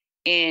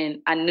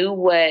 And I knew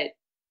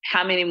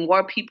how many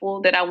more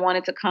people that I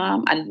wanted to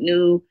come. I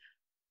knew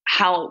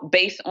how,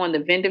 based on the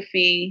vendor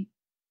fee,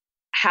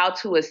 how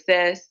to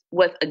assess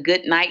what's a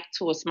good night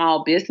to a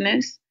small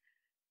business.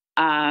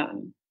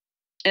 And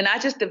I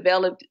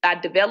developed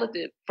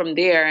it from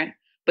there,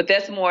 but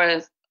that's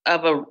more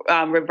of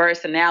a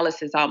reverse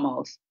analysis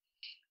almost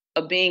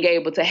of being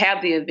able to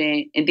have the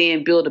event and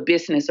then build a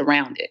business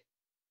around it.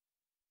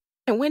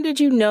 And when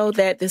did you know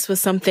that this was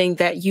something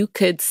that you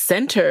could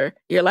center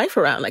your life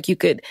around? Like you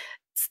could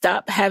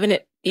stop having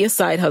it be a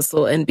side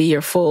hustle and be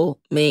your full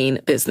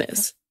main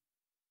business?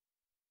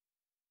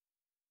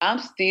 I'm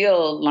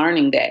still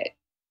learning that,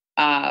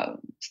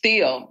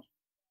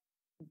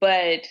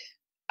 but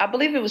I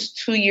believe it was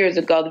 2 years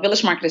ago. The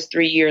Village Market is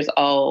 3 years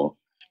old.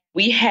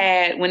 We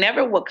had,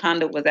 whenever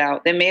Wakanda was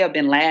out, that may have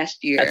been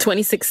last year.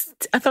 26,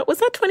 I thought, was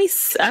that 20?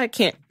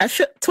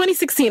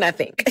 2016, I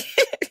think.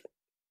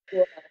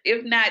 Yeah,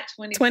 if not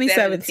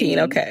 2017,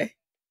 okay.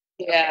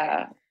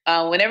 Yeah.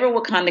 Whenever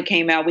Wakanda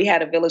came out, we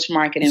had a Village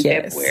Market in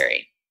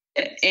February.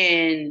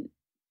 And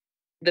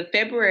the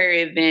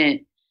February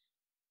event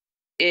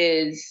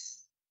is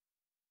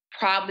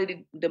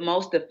probably the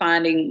most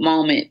defining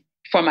moment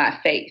for my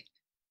faith.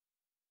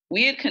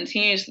 We had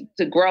continued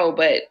to grow,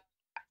 but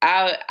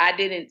I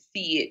didn't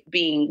see it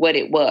being what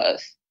it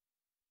was.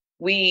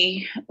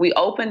 We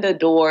opened the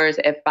doors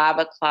at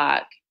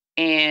 5:00,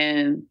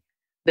 and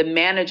the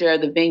manager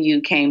of the venue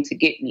came to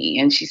get me,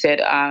 and she said,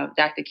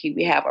 Dr. Key,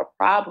 we have a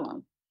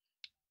problem.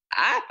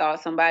 I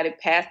thought somebody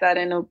passed out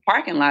in the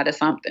parking lot or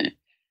something.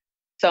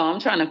 So I'm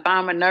trying to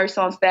find my nurse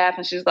on staff,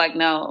 and she's like,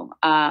 no,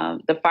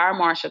 the fire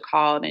marshal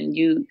called, and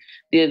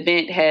the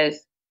event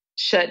has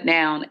shut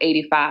down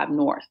 85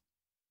 North.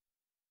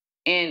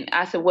 And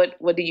I said, what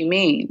do you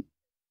mean?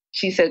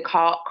 She said,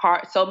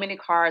 so many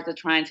cars are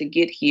trying to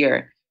get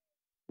here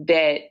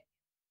that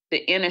the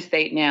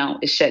interstate now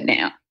is shut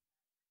down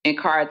and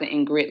cars are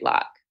in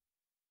gridlock.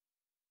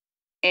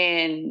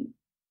 And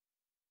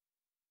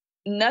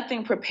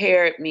nothing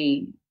prepared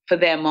me for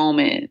that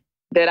moment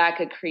that I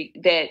could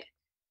create, that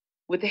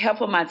with the help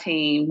of my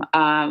team,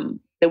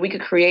 that we could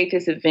create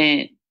this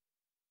event,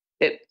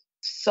 that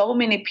so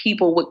many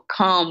people would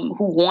come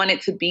who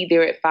wanted to be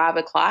there at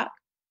 5:00,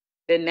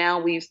 that now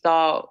we've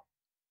stalled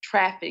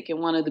traffic in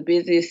one of the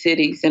busiest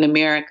cities in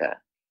America.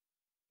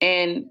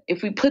 And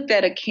if we put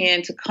that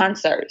akin to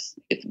concerts,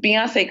 if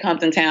Beyonce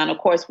comes in town, of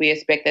course we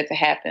expect that to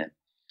happen.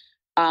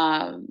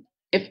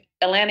 If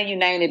Atlanta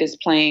United is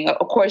playing,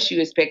 of course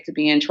you expect to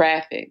be in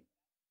traffic.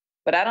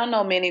 But I don't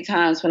know many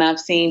times when I've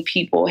seen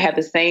people have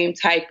the same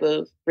type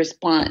of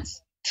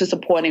response to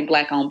supporting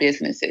Black-owned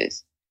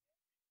businesses.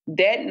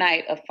 That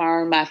night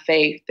affirmed my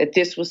faith that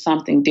this was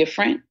something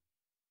different,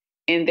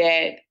 and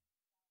that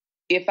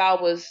if I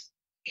was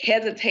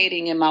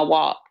hesitating in my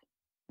walk,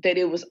 that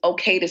it was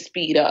okay to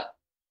speed up,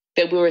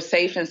 that we were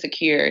safe and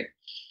secure.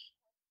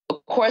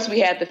 Of course, we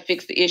had to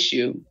fix the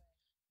issue,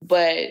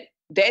 but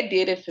that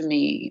did it for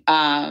me.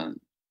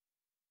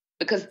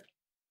 Because,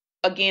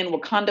 again,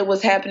 Wakanda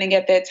was happening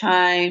at that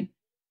time,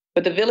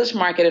 but the Village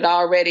Market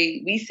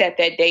we set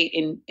that date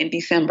in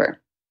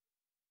December.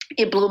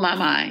 It blew my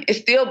mind. It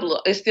still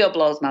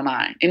blows my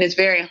mind. And it's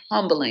very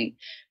humbling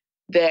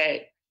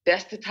that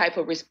that's the type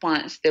of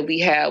response that we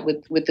have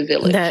with the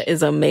Village. That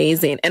is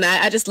amazing. And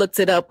I just looked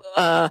it up.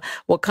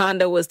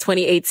 Wakanda was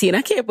 2018.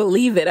 I can't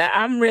believe it.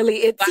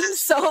 It seems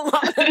so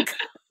long ago.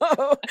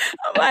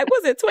 I'm like,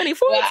 was it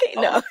 2014?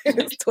 Wow. No, it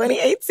was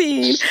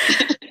 2018.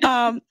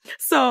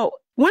 So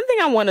one thing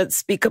I want to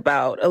speak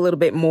about a little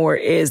bit more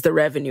is the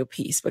revenue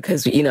piece,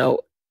 because,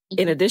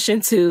 in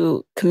addition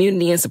to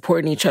community and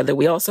supporting each other,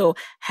 we also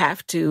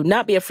have to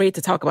not be afraid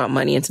to talk about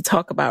money and to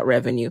talk about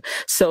revenue.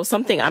 So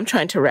something I'm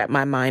trying to wrap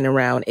my mind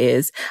around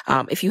is,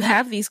 if you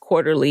have these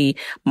quarterly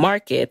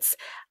markets,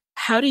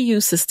 how do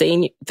you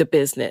sustain the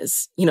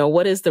business?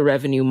 What is the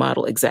revenue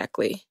model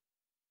exactly?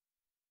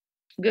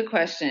 Good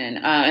question.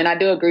 And I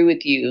do agree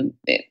with you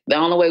that the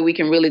only way we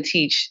can really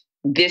teach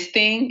this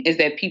thing is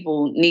that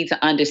people need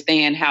to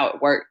understand how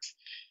it works.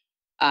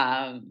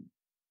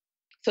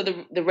 So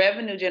the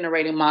revenue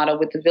generating model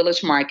with the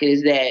Village Market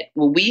is that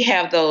when we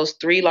have those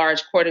 3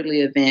 large quarterly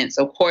events,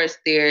 of course,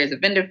 there's a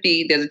vendor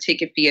fee, there's a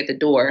ticket fee at the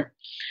door.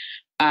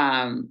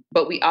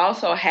 But we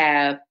also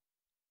have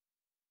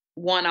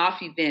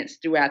one-off events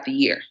throughout the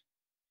year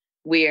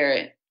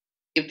where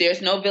if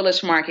there's no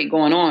Village Market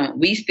going on,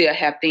 we still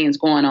have things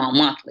going on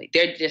monthly.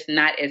 They're just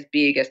not as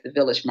big as the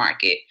Village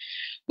Market.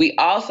 We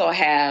also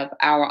have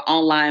our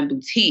online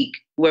boutique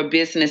where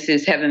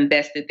businesses have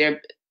invested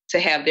to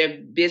have their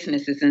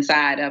businesses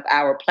inside of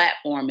our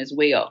platform as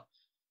well.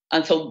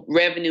 And so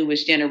revenue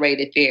is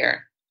generated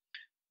there.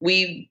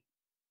 We've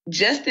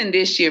just in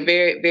this year,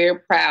 very, very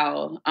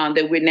proud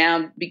that we're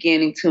now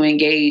beginning to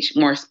engage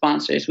more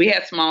sponsors. We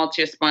had small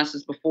tier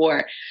sponsors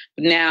before,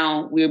 but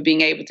now we're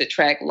being able to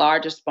attract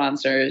larger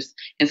sponsors.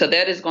 And so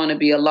that is going to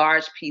be a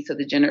large piece of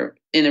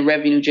in the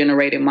revenue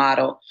generated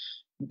model.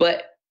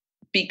 But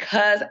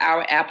because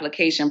our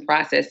application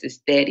process is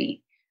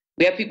steady,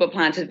 we have people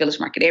applying to the Village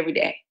Market every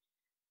day.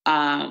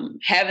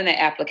 Having an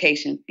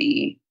application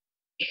fee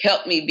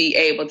helped me be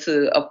able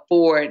to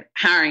afford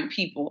hiring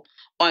people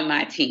on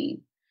my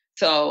team.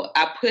 So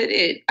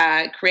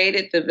I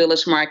created the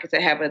Village Market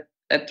to have a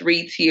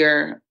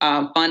 3-tier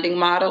funding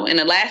model. And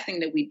the last thing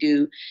that we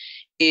do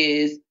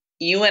is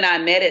you and I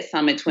met at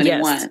Summit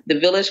 21. Yes. The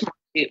Village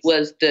Market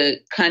was the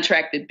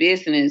contracted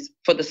business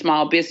for the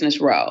small business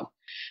role.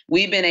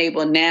 We've been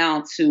able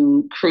now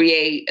to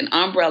create an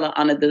umbrella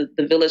under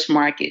the Village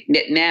Market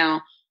that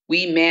now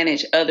we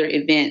manage other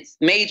events,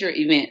 major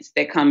events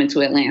that come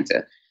into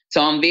Atlanta.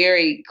 So I'm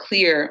very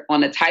clear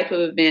on the type of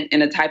event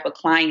and the type of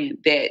client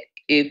that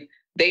if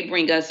they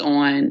bring us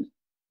on,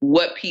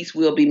 what piece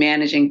we'll be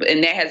managing.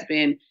 And that has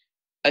been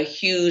a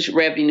huge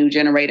revenue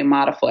generating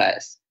model for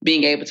us,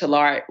 being able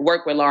to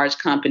work with large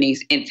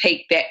companies and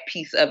take that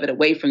piece of it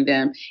away from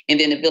them. And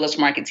then the Village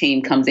Market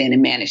team comes in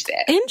and manage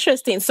that.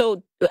 Interesting.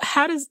 So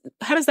how does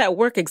that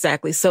work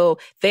exactly? So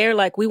they're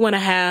like, we want to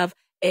have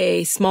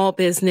a small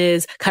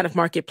business kind of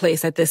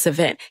marketplace at this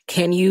event.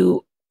 Can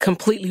you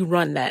completely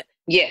run that?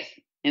 Yes.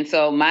 And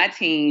so my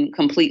team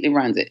completely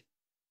runs it.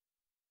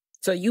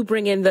 So you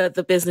bring in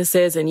the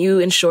businesses and you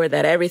ensure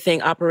that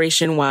everything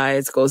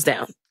operation-wise goes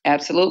down.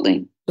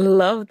 Absolutely.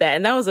 Love that.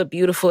 And that was a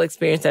beautiful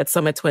experience at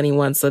Summit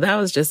 21. So that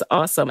was just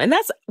awesome. And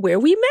that's where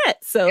we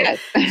met. So yes.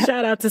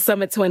 Shout out to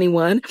Summit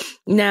 21.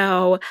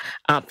 Now,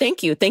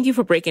 thank you. Thank you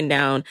for breaking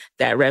down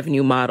that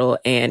revenue model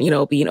and,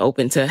 being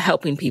open to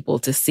helping people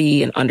to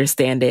see and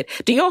understand it.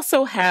 Do you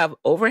also have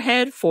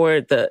overhead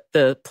for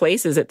the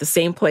place? Is it the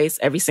same place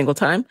every single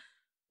time?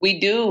 We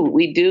do.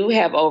 We do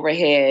have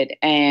overhead,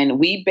 and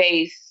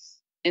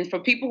and for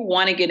people who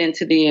want to get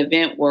into the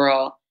event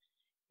world,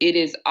 it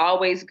is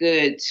always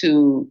good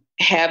to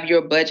have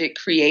your budget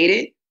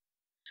created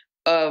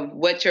of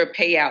what your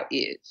payout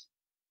is.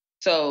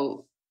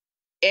 So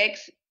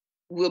X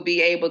will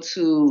be able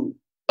to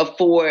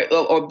afford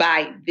or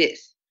buy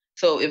this.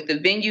 So if the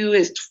venue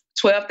is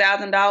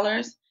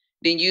 $12,000,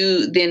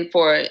 then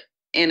for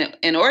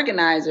an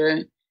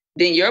organizer,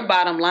 then your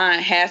bottom line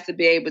has to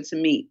be able to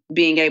meet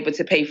being able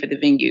to pay for the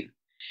venue.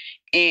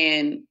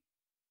 And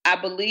I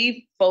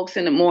believe folks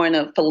in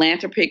the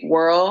philanthropic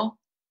world,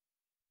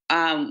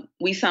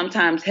 we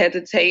sometimes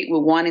hesitate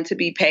with wanting to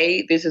be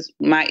paid. This is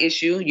my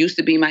issue, used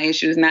to be my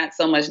issue. It's not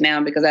so much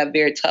now because I have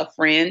very tough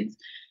friends.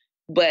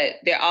 But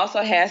there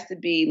also has to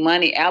be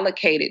money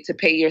allocated to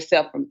pay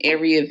yourself from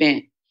every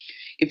event.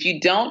 If you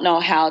don't know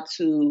how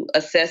to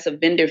assess a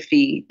vendor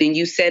fee, then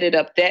you set it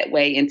up that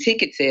way in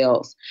ticket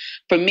sales.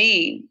 For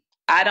me,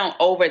 I don't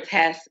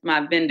overtask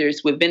my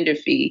vendors with vendor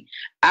fee.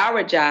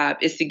 Our job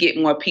is to get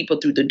more people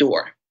through the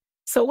door.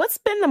 So what's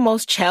been the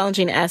most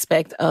challenging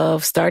aspect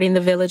of starting the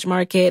Village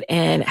Market,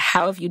 and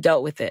how have you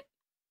dealt with it?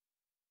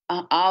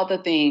 All the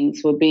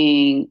things with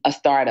being a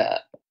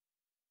startup.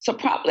 So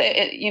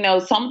probably,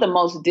 some of the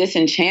most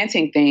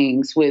disenchanting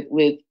things with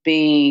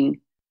being,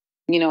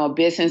 a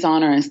business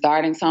owner and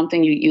starting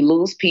something, you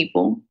lose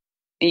people.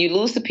 And you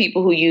lose the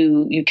people who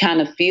you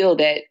kind of feel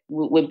that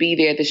would be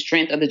there, the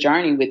strength of the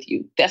journey with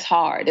you. That's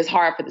hard. It's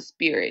hard for the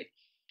spirit.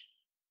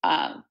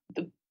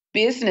 The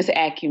business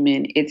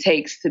acumen it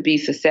takes to be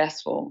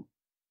successful.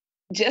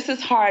 Just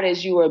as hard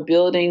as you are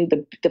building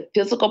the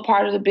physical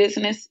part of the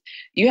business,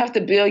 you have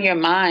to build your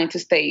mind to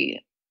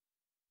stay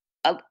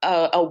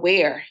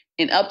aware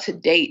and up to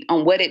date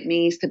on what it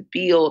means to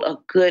build a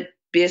good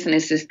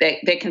businesses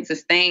that can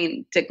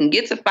sustain, that can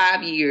get to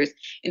 5 years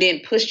and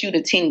then push you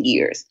to 10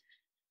 years.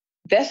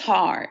 That's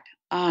hard.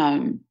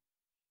 And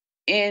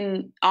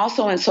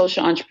also in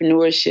social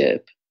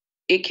entrepreneurship,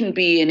 it can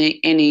be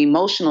an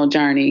emotional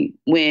journey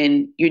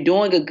when you're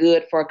doing a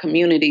good for a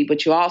community,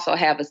 but you also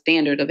have a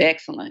standard of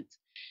excellence.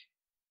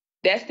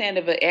 That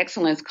standard of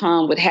excellence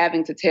comes with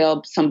having to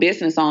tell some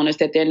business owners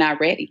that they're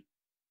not ready.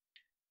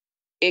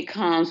 It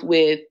comes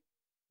with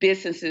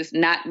businesses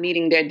not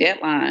meeting their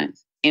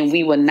deadlines, and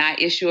we will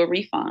not issue a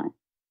refund.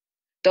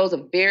 Those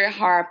are very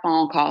hard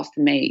phone calls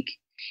to make.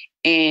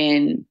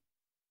 And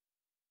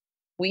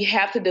we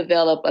have to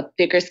develop a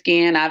thicker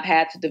skin. I've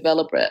had to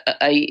develop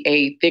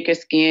a thicker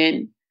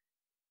skin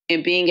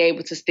in being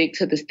able to stick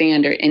to the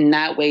standard and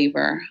not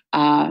waver.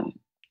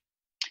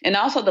 And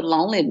also the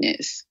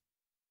loneliness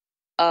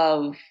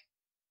of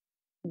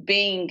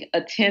being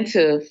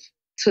attentive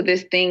to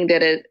this thing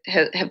that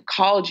have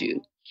called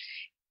you.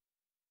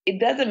 It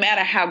doesn't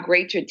matter how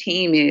great your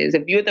team is.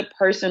 If you're the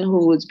person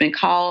who has been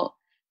called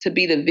to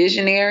be the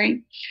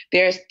visionary,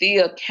 there are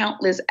still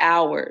countless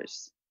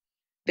hours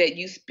that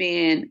you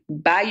spend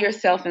by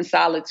yourself in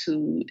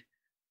solitude,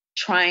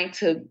 trying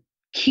to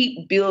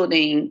keep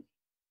building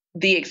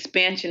the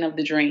expansion of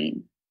the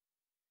dream.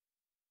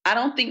 I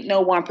don't think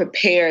no one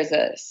prepares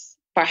us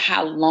for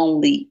how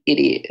lonely it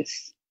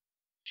is.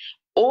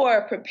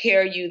 or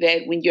prepare you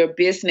that when your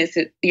business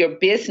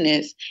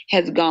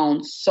has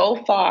gone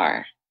so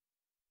far,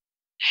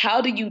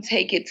 how do you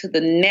take it to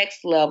the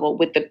next level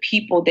with the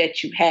people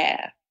that you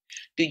have?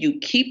 Do you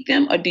keep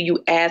them or do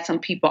you add some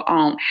people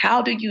on?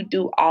 How do you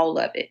do all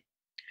of it?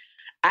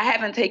 I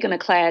haven't taken a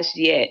class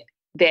yet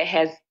that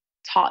has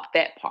taught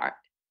that part.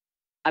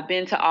 I've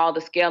been to all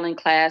the scaling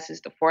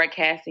classes, the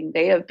forecasting.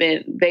 They've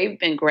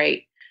been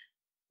great.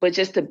 But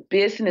just the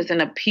business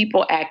and the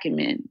people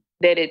acumen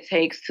that it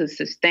takes to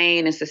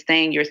sustain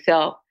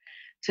yourself,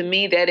 to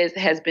me,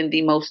 has been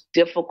the most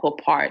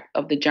difficult part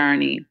of the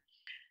journey.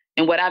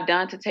 And what I've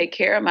done to take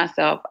care of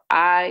myself,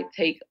 I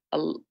take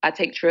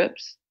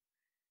trips.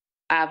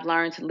 I've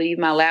learned to leave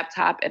my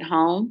laptop at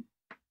home,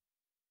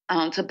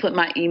 to put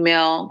my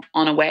email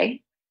on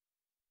away.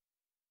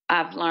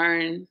 I've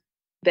learned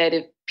that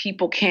if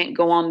people can't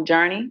go on the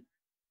journey,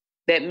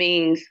 that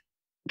means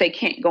they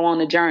can't go on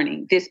the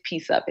journey, this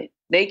piece of it.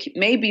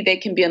 Maybe they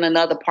can be in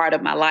another part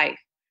of my life.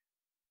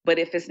 But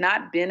if it's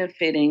not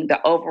benefiting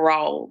the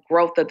overall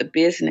growth of the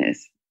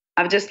business,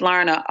 I've just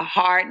learned a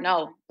hard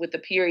no with a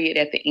period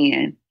at the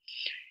end.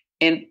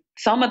 And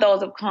some of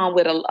those have come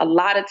with a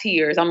lot of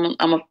tears. I'm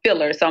a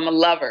filler, so I'm a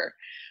lover.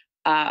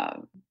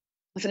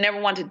 So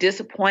never want to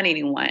disappoint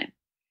anyone.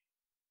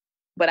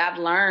 But I've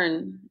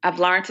learned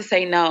to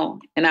say no,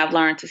 and I've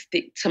learned to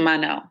stick to my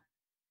no.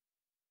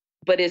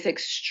 But it's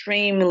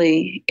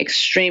extremely,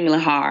 extremely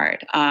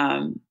hard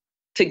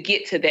to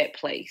get to that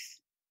place.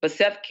 But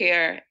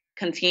self-care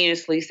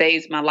continuously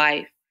saves my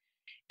life,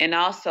 and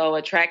also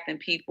attracting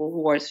people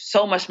who are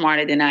so much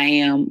smarter than I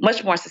am,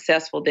 much more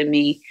successful than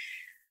me.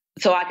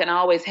 So I can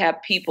always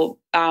have people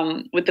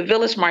with the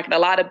Village Market. A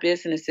lot of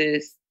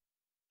businesses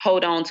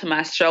hold on to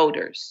my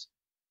shoulders.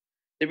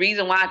 The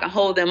reason why I can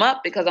hold them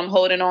up because I'm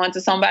holding on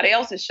to somebody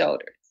else's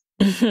shoulders.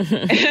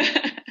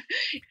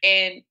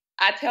 And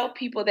I tell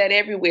people that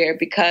everywhere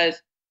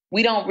because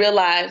we don't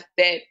realize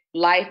that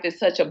life is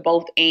such a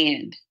both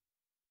and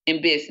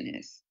in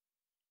business.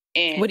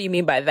 And what do you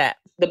mean by that?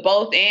 The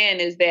both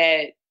and is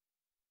that,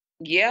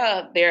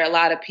 yeah, there are a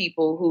lot of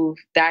people who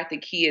Dr.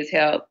 Key has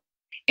helped.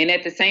 And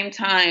at the same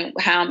time,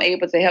 how I'm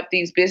able to help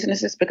these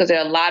businesses because there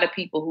are a lot of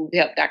people who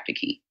help Dr.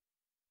 Key.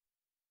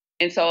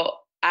 And so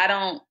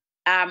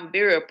I'm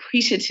very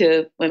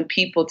appreciative when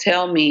people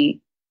tell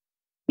me,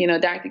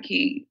 Dr.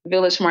 Key,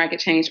 Village Market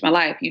changed my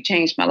life. You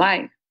changed my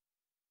life.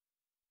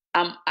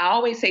 I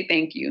always say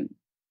thank you.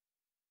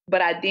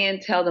 But I then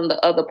tell them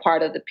the other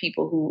part of the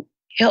people who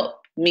help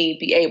me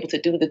be able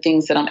to do the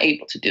things that I'm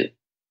able to do.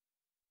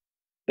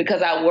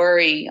 Because I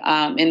worry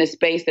in the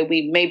space that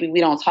we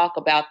don't talk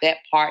about that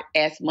part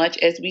as much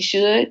as we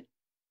should.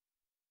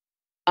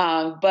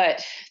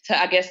 But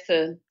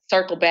to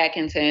circle back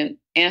and to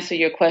answer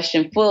your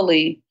question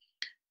fully,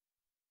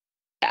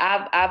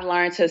 I've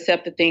learned to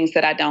accept the things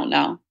that I don't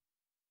know.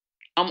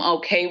 I'm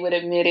okay with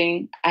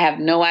admitting I have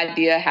no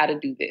idea how to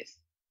do this.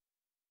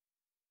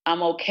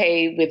 I'm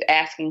okay with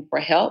asking for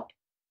help.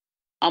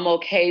 I'm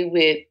okay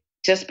with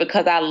just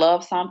because I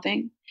love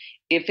something,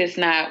 if it's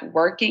not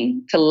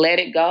working, to let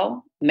it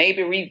go,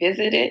 maybe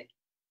revisit it.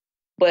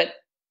 But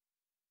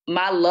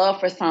my love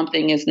for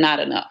something is not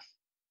enough.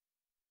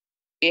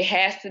 It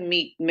has to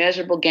meet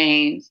measurable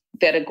gains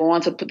that's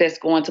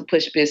going to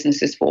push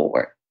businesses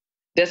forward.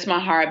 That's my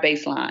hard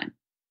baseline.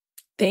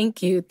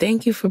 Thank you.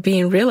 Thank you for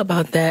being real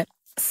about that.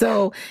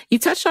 So you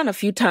touched on a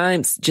few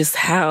times just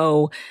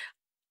how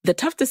the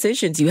tough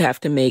decisions you have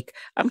to make.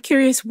 I'm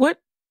curious,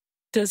 what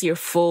does your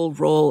full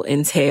role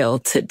entail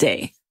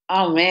today?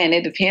 Oh, man,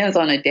 it depends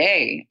on the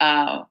day.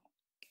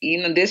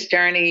 This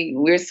journey,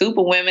 we're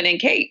super women in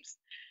capes.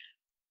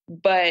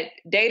 But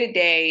day to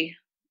day,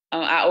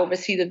 I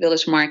oversee the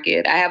Village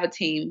Market. I have a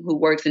team who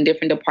works in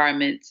different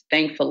departments,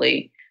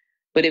 thankfully.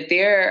 But if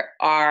there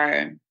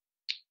are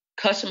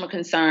customer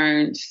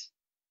concerns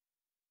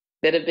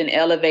that have been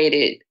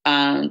elevated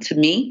to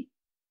me,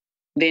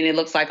 then it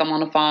looks like I'm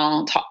on a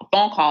phone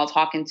call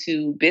talking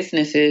to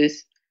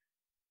businesses.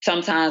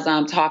 Sometimes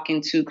I'm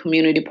talking to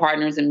community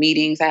partners in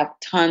meetings. I have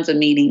tons of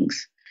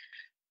meetings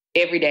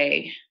every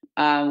day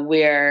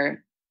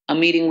where I'm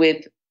meeting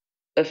with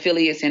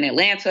affiliates in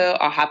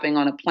Atlanta or hopping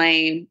on a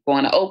plane,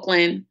 going to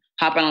Oakland,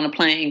 hopping on a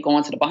plane,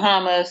 going to the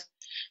Bahamas,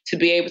 to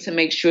be able to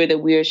make sure that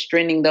we're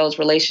strengthening those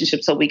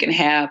relationships so we can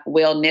have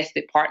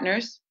well-nested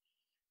partners.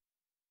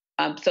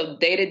 So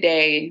day to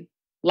day,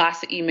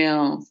 lots of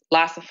emails,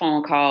 lots of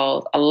phone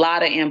calls, a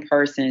lot of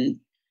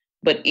in-person,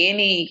 but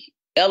any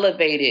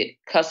elevated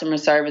customer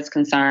service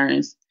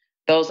concerns,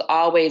 those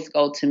always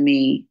go to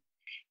me.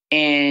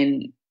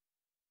 And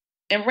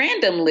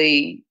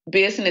randomly,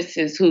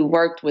 businesses who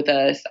worked with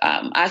us,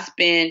 I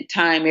spend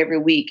time every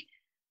week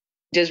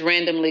just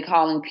randomly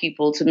calling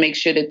people to make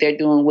sure that they're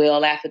doing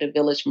well after the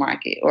Village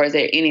Market, or is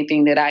there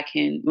anything that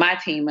my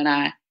team and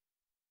I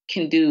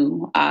can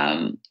do?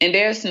 And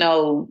there's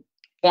no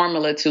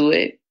formula to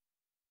it.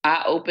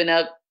 I open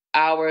up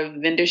our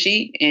vendor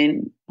sheet,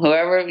 and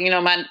whoever,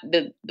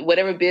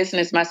 whatever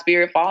business my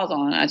spirit falls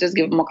on, I just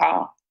give them a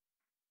call.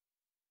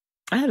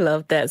 I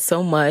love that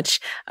so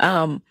much.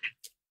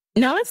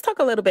 Now let's talk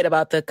a little bit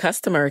about the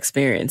customer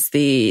experience,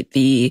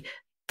 the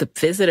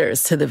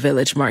visitors to the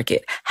Village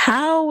Market.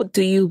 How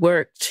do you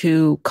work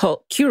to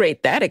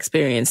curate that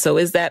experience? So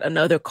is that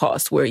another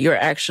cost where you're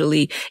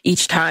actually,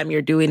 each time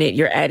you're doing it,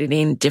 you're adding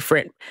in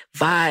different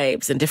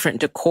vibes and different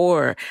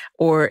decor,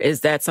 or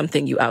is that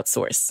something you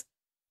outsource?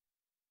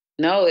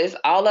 No, it's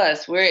all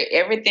us. We're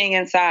everything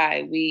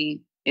inside.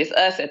 It's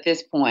us at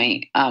this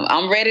point.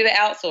 I'm ready to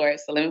outsource.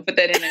 So let me put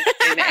that in the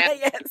app.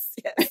 Yes.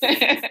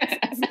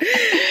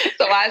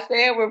 So I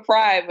say it with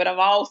pride, but I'm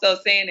also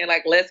saying it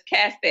like, let's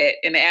cast that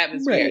in the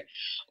atmosphere.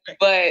 Right.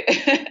 But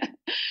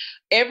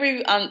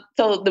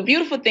so the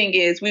beautiful thing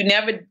is we've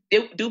never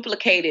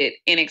duplicated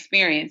an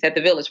experience at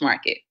the Village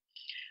Market,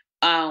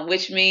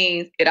 which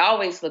means it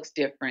always looks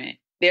different.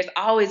 There's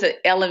always an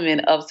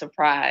element of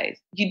surprise.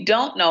 You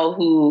don't know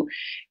who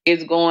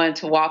is going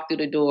to walk through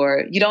the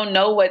door. You don't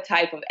know what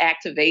type of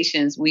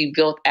activations we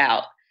built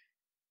out.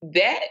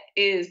 That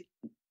is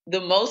the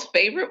most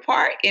favorite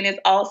part. And it's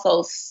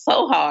also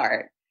so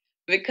hard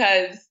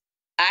because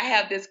I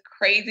have this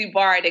crazy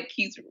bar that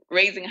keeps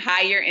raising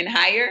higher and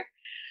higher.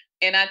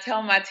 And I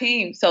tell my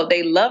team, so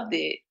they loved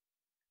it.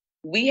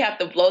 We have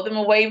to blow them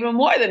away even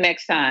more the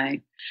next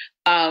time.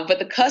 But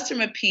the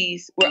customer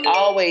piece, we're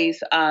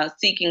always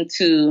seeking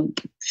to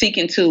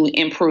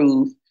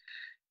improve.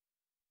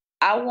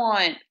 I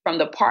want from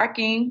the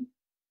parking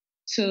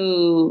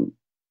to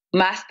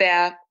my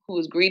staff who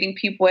is greeting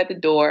people at the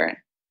door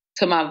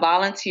to my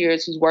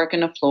volunteers who's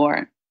working the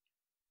floor.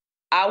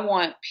 I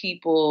want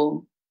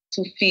people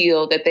to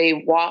feel that they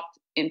walked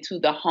into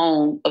the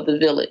home of the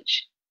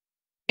village.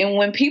 And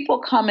when people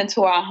come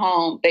into our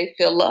home, they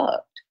feel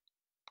loved.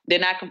 They're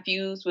not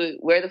confused with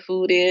where the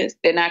food is.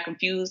 They're not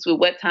confused with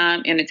what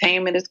time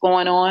entertainment is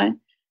going on.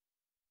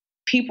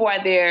 People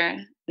are there,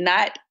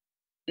 not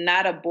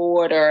a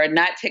board or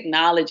not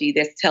technology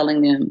that's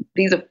telling them.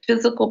 These are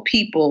physical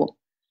people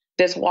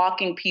that's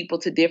walking people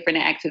to different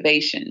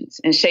activations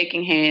and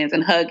shaking hands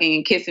and hugging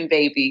and kissing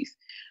babies.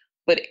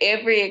 But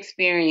every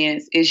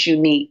experience is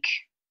unique.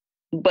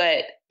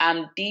 But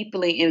I'm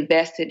deeply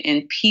invested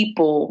in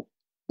people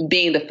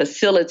being the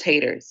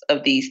facilitators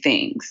of these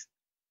things.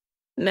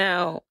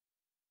 Now,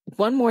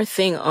 one more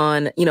thing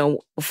on,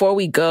 before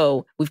we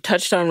go, we've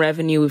touched on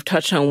revenue. We've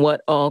touched on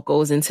what all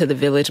goes into the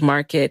Village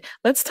Market.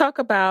 Let's talk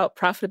about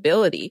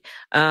profitability.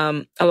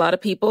 A lot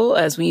of people,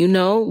 as we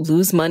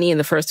lose money in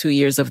the first 2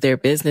 years of their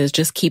business,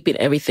 just keeping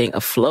everything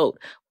afloat.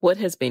 What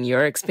has been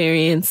your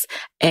experience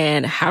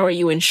and how are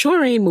you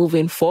ensuring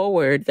moving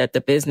forward that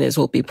the business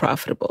will be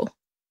profitable?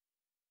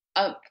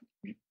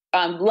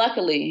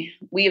 Luckily,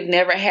 we have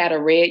never had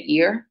a red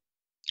year.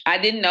 I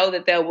didn't know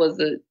that was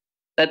a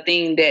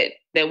thing that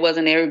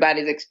wasn't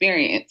everybody's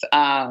experience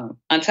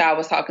until I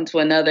was talking to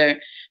another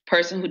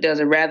person who does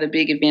a rather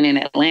big event in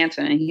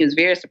Atlanta, and he was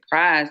very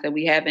surprised that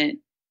we've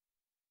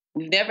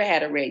never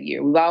had a red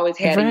year. We've always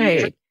had a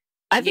year.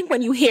 I think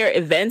when you hear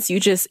events, you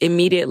just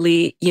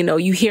immediately,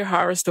 you hear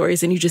horror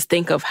stories and you just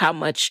think of how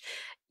much,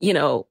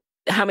 how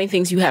many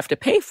things you have to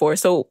pay for.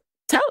 So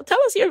tell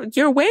us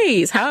your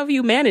ways. How have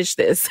you managed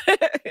this?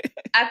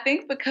 I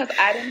think because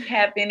I didn't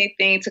have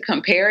anything to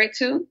compare it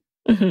to.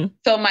 Mm-hmm.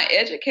 So my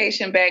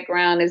education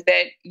background is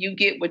that you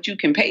get what you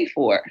can pay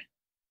for.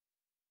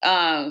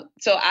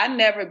 So I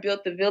never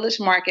built the Village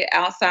Market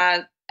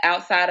outside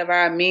of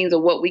our means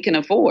of what we can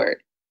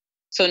afford.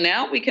 So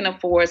now we can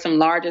afford some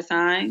larger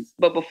signs,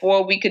 but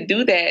before we could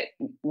do that,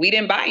 we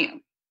didn't buy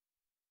them.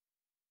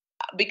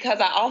 Because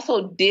I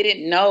also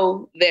didn't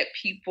know that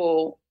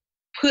people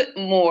put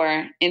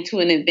more into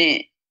an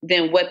event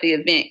than what the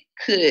event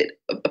could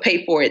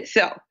pay for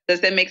itself.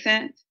 Does that make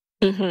sense?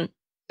 Mm-hmm.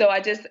 So I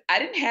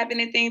didn't have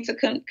anything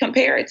to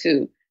compare it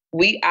to.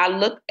 I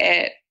looked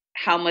at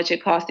how much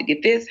it costs to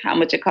get this, how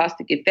much it costs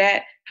to get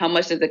that, how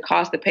much does it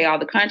cost to pay all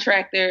the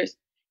contractors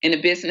and the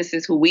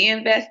businesses who we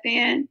invest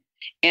in.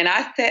 And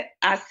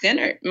I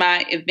centered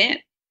my event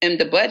and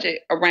the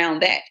budget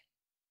around that.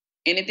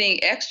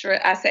 Anything extra,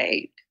 I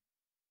saved.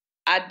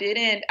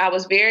 I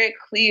was very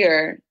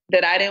clear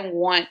that I didn't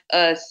want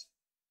us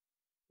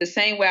the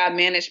same way I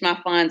manage my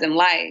funds in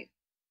life.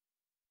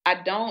 I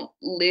don't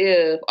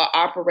live or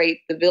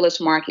operate the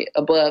Village Market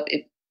above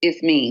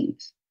its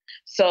means.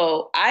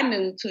 So I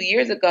knew 2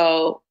 years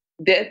ago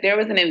that there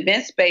was an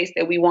event space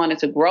that we wanted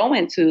to grow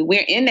into.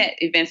 We're in that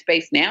event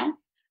space now.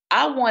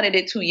 I wanted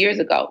it 2 years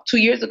ago. 2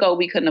 years ago,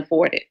 we couldn't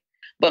afford it.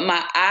 But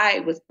my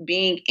eye was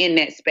being in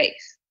that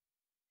space.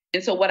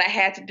 And so what I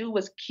had to do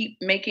was keep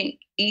making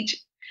each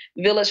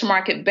Village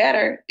Market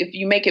better. If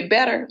you make it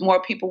better,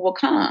 more people will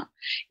come.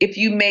 If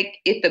you make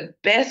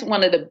it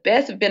one of the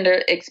best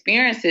vendor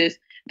experiences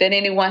that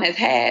anyone has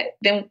had,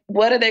 then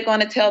what are they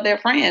going to tell their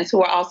friends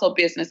who are also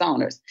business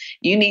owners?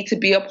 You need to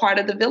be a part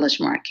of the Village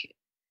Market.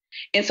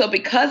 And so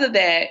because of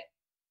that,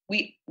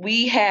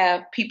 we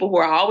have people who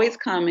are always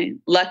coming,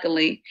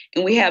 luckily,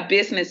 and we have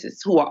businesses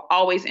who are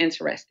always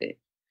interested.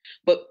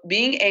 But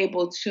being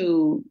able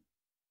to,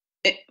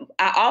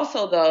 I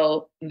also,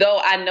 though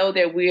I know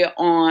that we're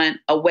on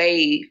a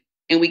wave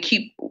and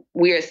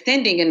we're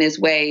ascending in this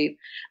wave,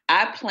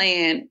 I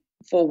plan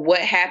for what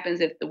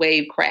happens if the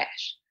wave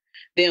crash.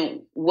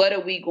 Then what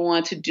are we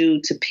going to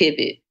do to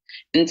pivot?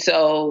 And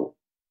so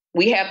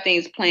we have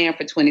things planned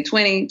for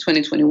 2020,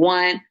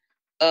 2021,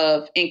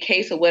 of in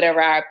case of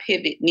whatever our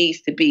pivot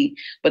needs to be.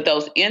 But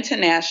those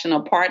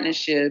international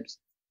partnerships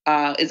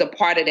is a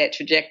part of that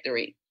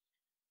trajectory.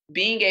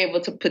 Being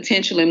able to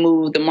potentially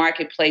move the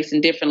marketplace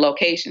in different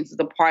locations is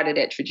a part of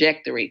that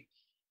trajectory.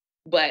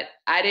 But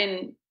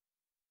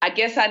I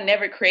guess I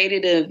never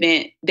created an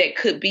event that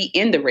could be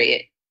in the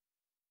red.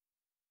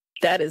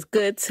 That is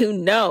good to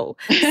know.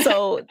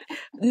 So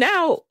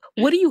now,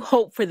 what do you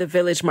hope for the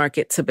Village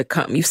Market to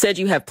become? You said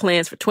you have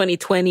plans for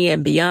 2020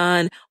 and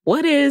beyond.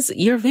 What is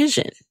your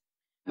vision?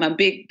 My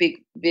big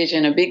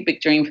vision, a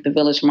big dream for the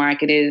Village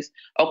Market is,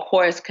 of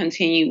course,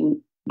 continued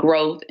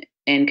growth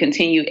and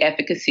continued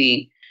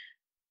efficacy.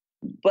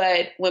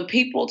 But when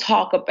people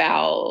talk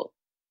about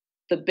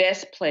the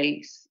best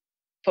place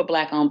for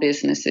Black-owned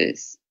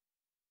businesses,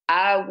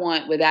 I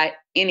want, without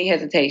any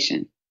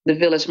hesitation, the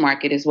Village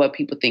Market is what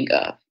people think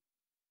of.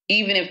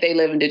 Even if they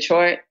live in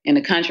Detroit, in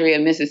the country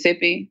of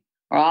Mississippi,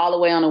 or all the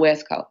way on the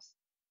West Coast.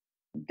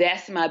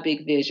 That's my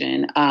big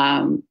vision.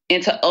 And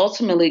to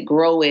ultimately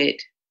grow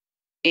it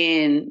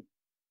in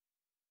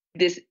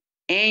this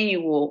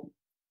annual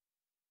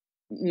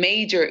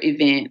major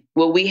event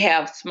where we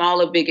have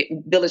smaller, big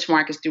village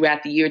markets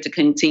throughout the year to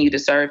continue to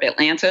serve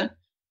Atlanta.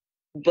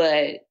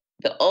 But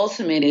the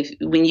ultimate,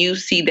 when you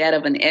see that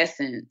of an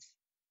essence,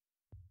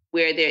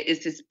 where there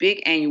is this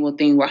big annual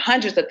thing where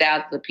hundreds of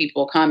thousands of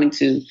people are coming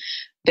to,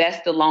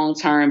 that's the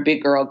long-term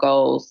big girl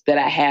goals that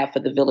I have for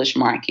the Village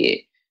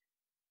Market,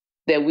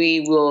 that we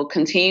will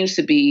continue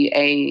to be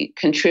a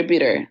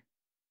contributor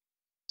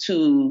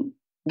to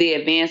the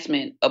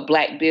advancement of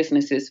Black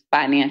businesses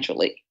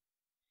financially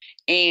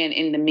and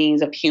in the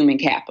means of human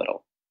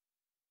capital.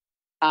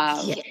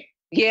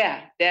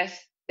 Yeah,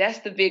 that's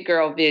the big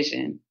girl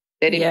vision.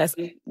 That yes.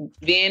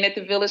 Being at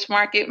the Village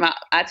Market,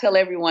 I tell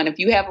everyone, if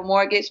you have a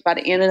mortgage, by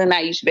the end of the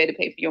night, you should be able to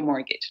pay for your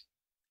mortgage.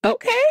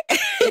 Okay.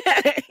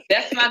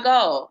 That's my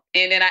goal.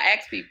 And then I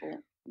ask people,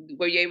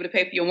 were you able to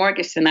pay for your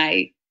mortgage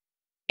tonight?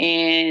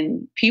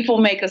 And people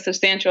make a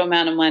substantial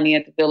amount of money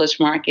at the Village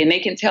Market, and they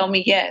can tell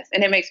me yes.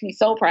 And it makes me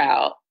so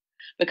proud,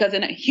 because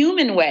in a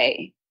human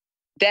way,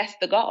 that's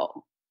the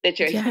goal, that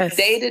your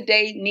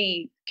day-to-day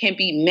needs can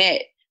be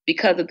met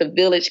because of the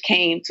village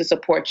came to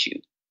support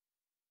you.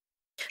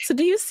 So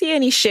do you see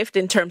any shift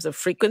in terms of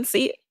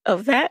frequency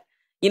of that?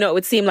 You know, it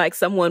would seem like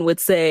someone would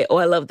say, oh,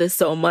 I love this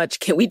so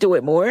much. Can we do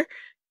it more?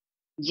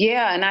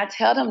 Yeah, and I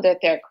tell them that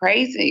they're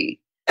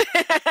crazy.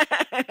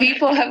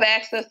 People have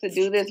asked us to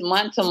do this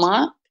month to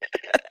month.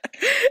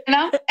 And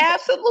I'm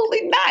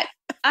absolutely not.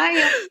 I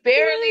am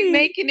barely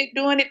making it,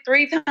 doing it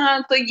 3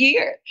 times a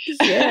year.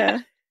 Yeah.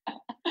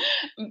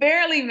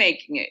 Barely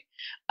making it.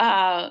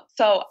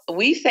 So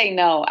we say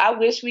no. I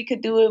wish we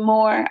could do it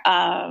more.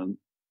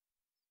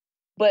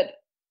 But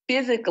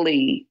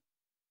physically,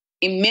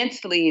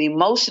 immensely, and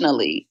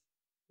emotionally,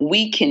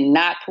 we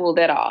cannot pull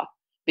that off,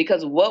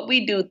 because what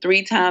we do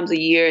 3 times a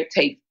year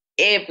takes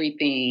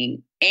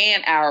everything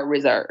and our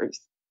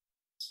reserves.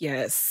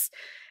 Yes.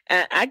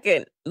 And I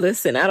can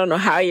listen. I don't know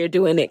how you're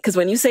doing it, because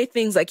when you say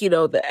things like, you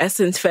know, the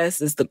Essence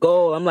Fest is the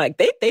goal, I'm like,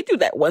 they do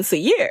that once a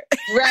year.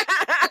 Right.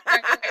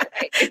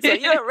 So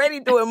you're already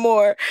doing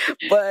more.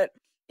 But,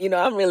 you know,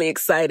 I'm really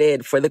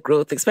excited for the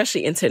growth,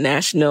 especially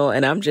international.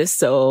 And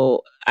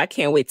I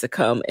can't wait to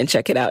come and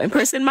check it out in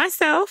person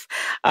myself.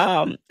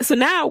 So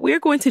now we're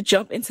going to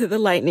jump into the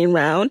lightning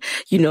round.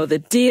 You know the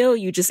deal.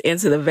 You just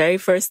answer the very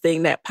first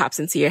thing that pops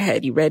into your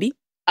head. You ready?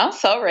 I'm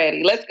so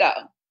ready. Let's go.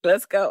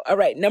 Let's go. All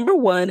right. Number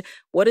 1,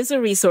 what is a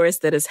resource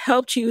that has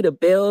helped you to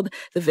build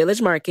the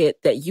Village Market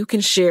that you can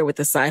share with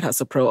the Side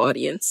Hustle Pro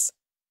audience?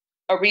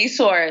 A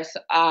resource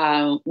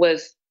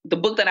was the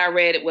book that I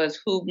read. It was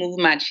Who Moved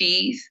My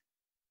Cheese?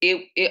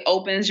 It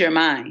opens your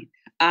mind.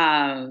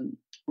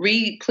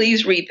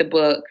 Please read the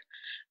book.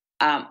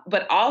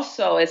 But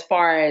also, as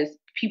far as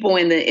people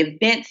in the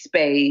event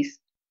space,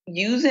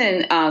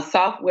 using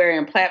software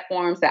and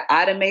platforms that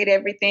automate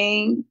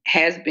everything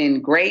has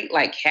been great,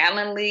 like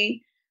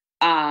Calendly,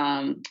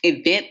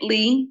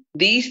 Evently.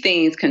 These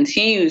things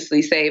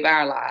continuously save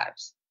our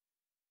lives.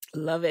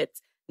 Love it.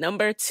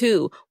 Number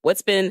 2,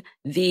 what's been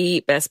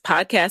the best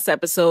podcast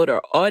episode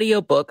or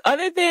audiobook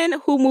other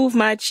than Who Moved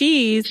My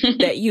Cheese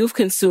that you've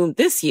consumed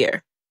this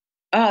year?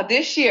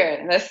 This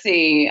year, let's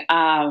see.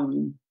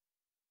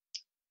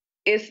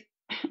 It's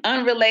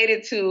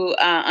unrelated to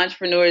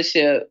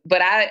entrepreneurship,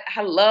 but I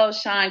love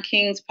Sean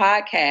King's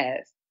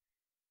podcast.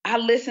 I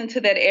listen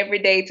to that every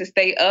day to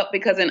stay up,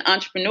 because in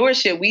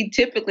entrepreneurship, we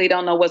typically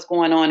don't know what's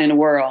going on in the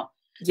world.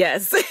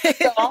 Yes.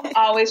 So I'm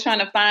always trying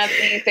to find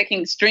things that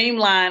can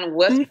streamline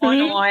what's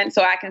going on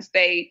so I can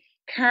stay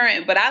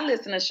current. But I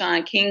listen to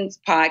Sean King's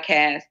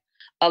podcast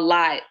a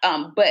lot.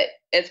 But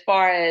as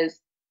far as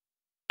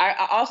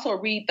I also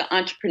read The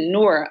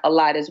Entrepreneur a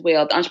lot as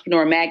well, the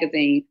Entrepreneur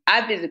magazine.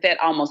 I visit that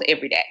almost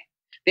every day.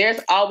 There's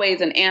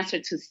always an answer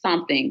to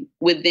something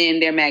within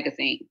their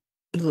magazine.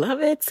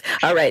 Love it.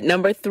 All right.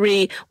 Number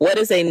 3, what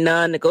is a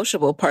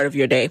non-negotiable part of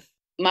your day?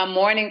 My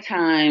morning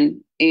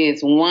time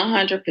is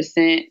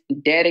 100%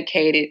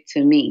 dedicated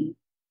to me.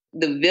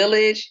 The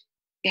village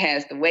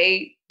has to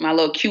wait. My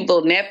cute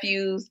little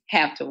nephews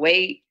have to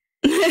wait.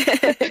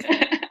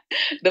 The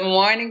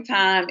morning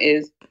time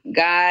is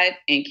God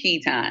and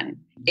key time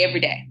every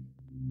day.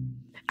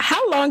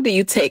 How long do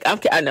you take?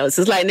 I know this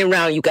is lightning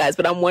round, you guys,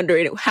 but I'm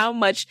wondering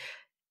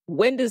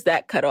when does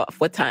that cut off?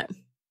 What time?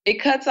 It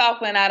cuts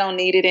off when I don't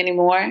need it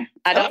anymore.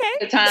 I don't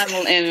put the time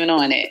limit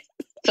on it.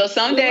 So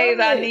some days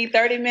I need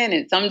 30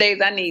 minutes. Some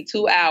days I need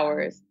 2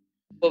 hours.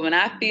 But when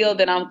I feel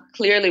that I'm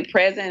clearly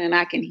present and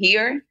I can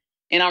hear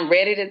and I'm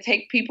ready to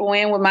take people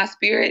in with my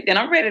spirit, then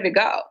I'm ready to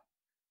go.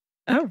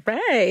 All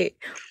right.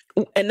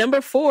 And number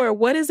 4,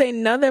 what is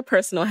another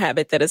personal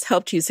habit that has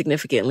helped you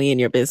significantly in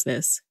your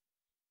business?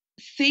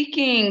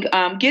 Getting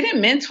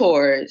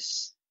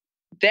mentors.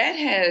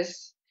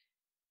 Mentors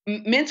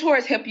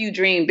help you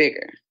dream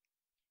bigger.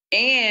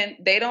 And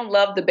they don't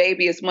love the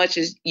baby as much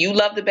as you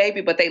love the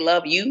baby, but they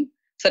love you.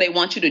 So they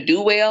want you to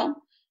do well.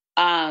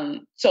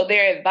 So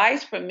their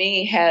advice for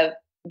me have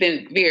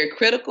been very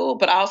critical,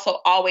 but also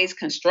always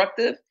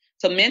constructive.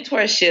 So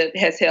mentorship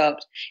has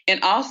helped. And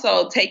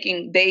also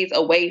taking days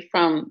away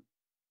from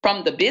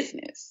the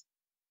business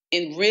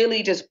and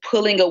really just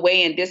pulling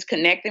away and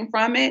disconnecting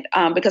from it.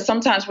 Because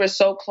sometimes we're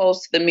so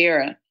close to the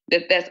mirror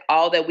that's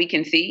all that we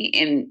can see.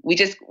 And we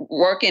just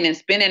working and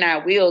spinning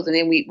our wheels and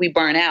then we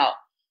burn out.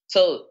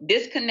 So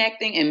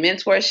disconnecting and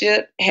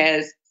mentorship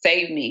has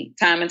saved me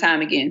time and time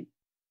again.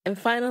 And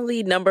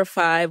finally, number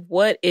 5,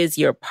 what is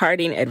your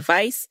parting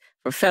advice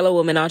for fellow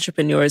women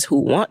entrepreneurs who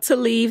want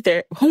to be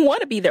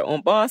their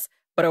own boss,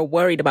 but are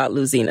worried about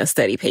losing a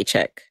steady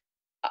paycheck?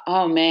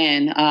 Oh,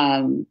 man.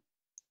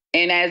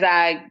 And as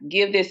I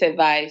give this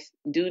advice,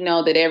 do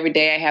know that every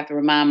day I have to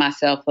remind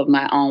myself of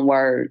my own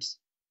words,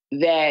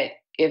 that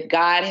if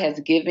God has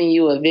given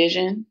you a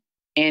vision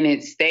and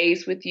it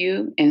stays with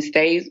you and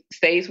stays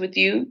with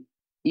you,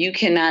 you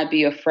cannot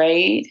be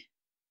afraid,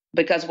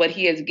 because what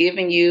he has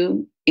given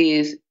you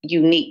is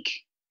unique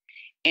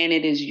and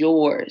it is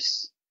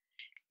yours.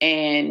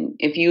 And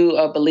if you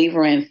are a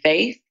believer in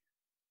faith,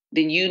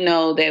 then you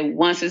know that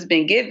once it's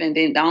been given,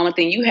 then the only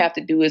thing you have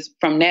to do is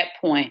from that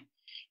point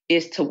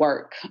is to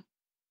work.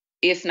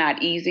 It's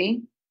not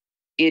easy.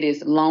 It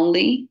is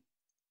lonely.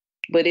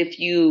 But if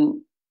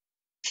you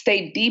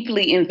stay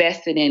deeply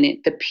invested in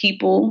it, the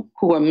people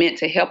who are meant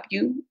to help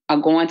you are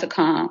going to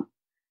come.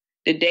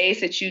 The days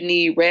that you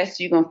need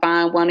rest, you're going to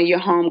find one of your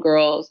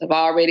homegirls have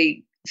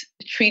already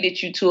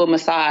treated you to a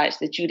massage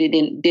that you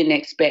didn't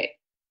expect.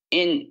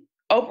 And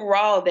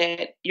overall,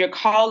 that your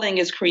calling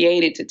is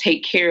created to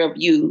take care of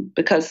you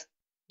because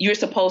you're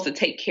supposed to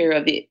take care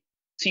of it.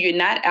 So you're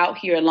not out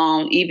here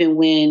alone, even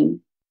when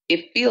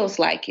it feels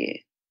like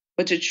it,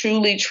 but to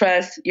truly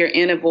trust your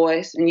inner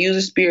voice and use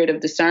a spirit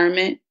of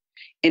discernment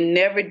and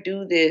never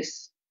do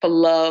this for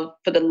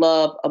the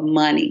love of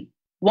money.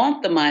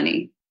 Want the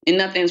money, and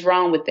nothing's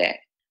wrong with that.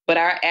 But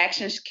our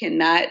actions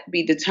cannot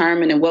be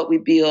determined, and what we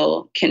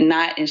build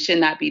cannot and should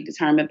not be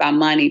determined by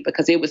money,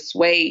 because it would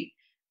sway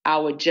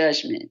our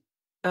judgment.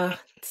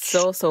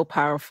 So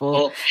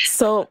powerful.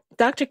 So,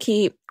 Dr.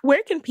 Key,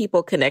 where can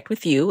people connect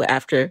with you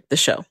after the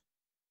show?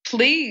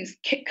 Please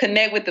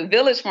connect with the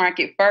Village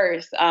Market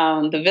first.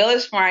 The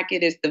Village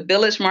Market is the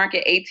Village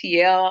Market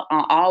ATL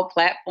on all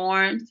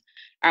platforms,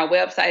 our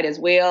website as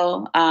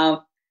well.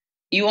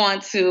 You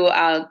want to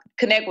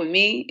connect with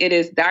me, it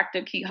is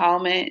Dr. Key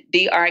Hallmon,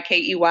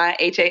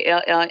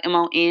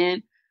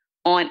 DrKeyHallmon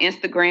on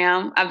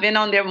Instagram. I've been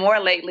on there more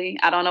lately.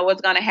 I don't know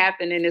what's going to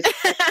happen in this.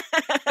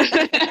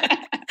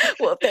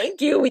 Well,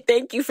 thank you. We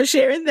thank you for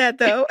sharing that,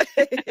 though.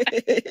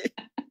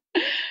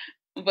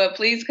 But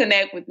please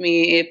connect with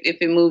me if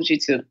it moves you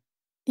to.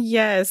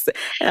 Yes.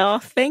 Oh,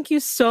 thank you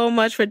so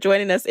much for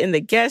joining us in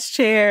the guest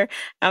chair.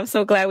 I'm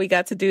so glad we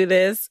got to do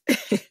this.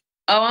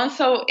 And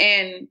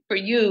for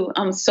you,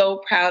 I'm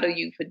so proud of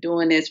you for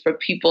doing this for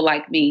people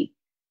like me.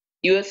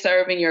 You are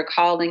serving your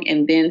calling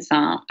and then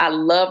some. I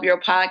love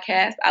your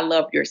podcast. I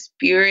love your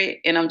spirit.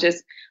 And I'm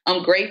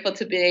grateful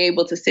to be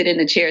able to sit in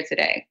the chair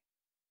today.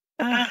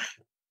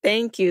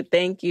 Thank you.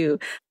 Thank you.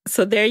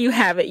 So there you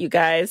have it, you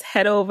guys.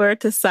 Head over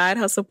to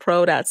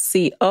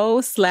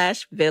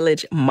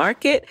sidehustlepro.co/village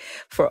market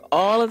for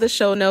all of the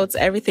show notes,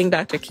 everything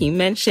Dr. Key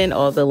mentioned,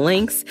 all the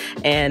links.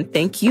 And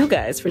thank you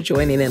guys for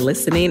joining and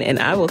listening. And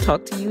I will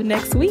talk to you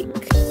next week.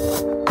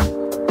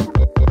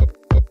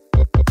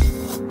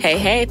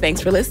 Hey,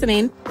 thanks for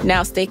listening.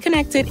 Now stay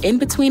connected in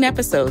between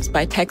episodes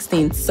by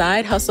texting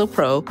Side Hustle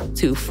Pro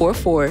to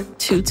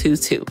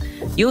 44222.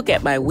 You'll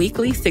get my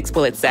weekly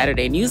 6-bullet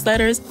Saturday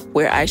newsletters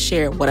where I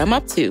share what I'm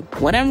up to,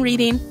 what I'm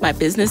reading, my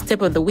business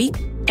tip of the week,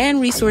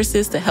 and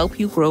resources to help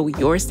you grow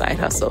your side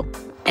hustle.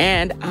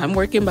 And I'm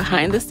working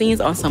behind the scenes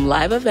on some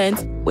live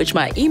events, which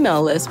my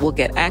email list will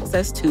get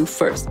access to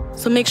first.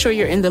 So make sure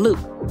you're in the loop.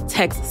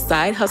 Text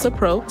Side Hustle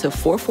Pro to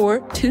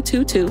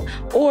 44222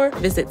 or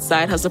visit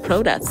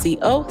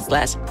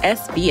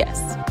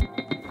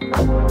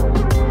sidehustlepro.co/SBS.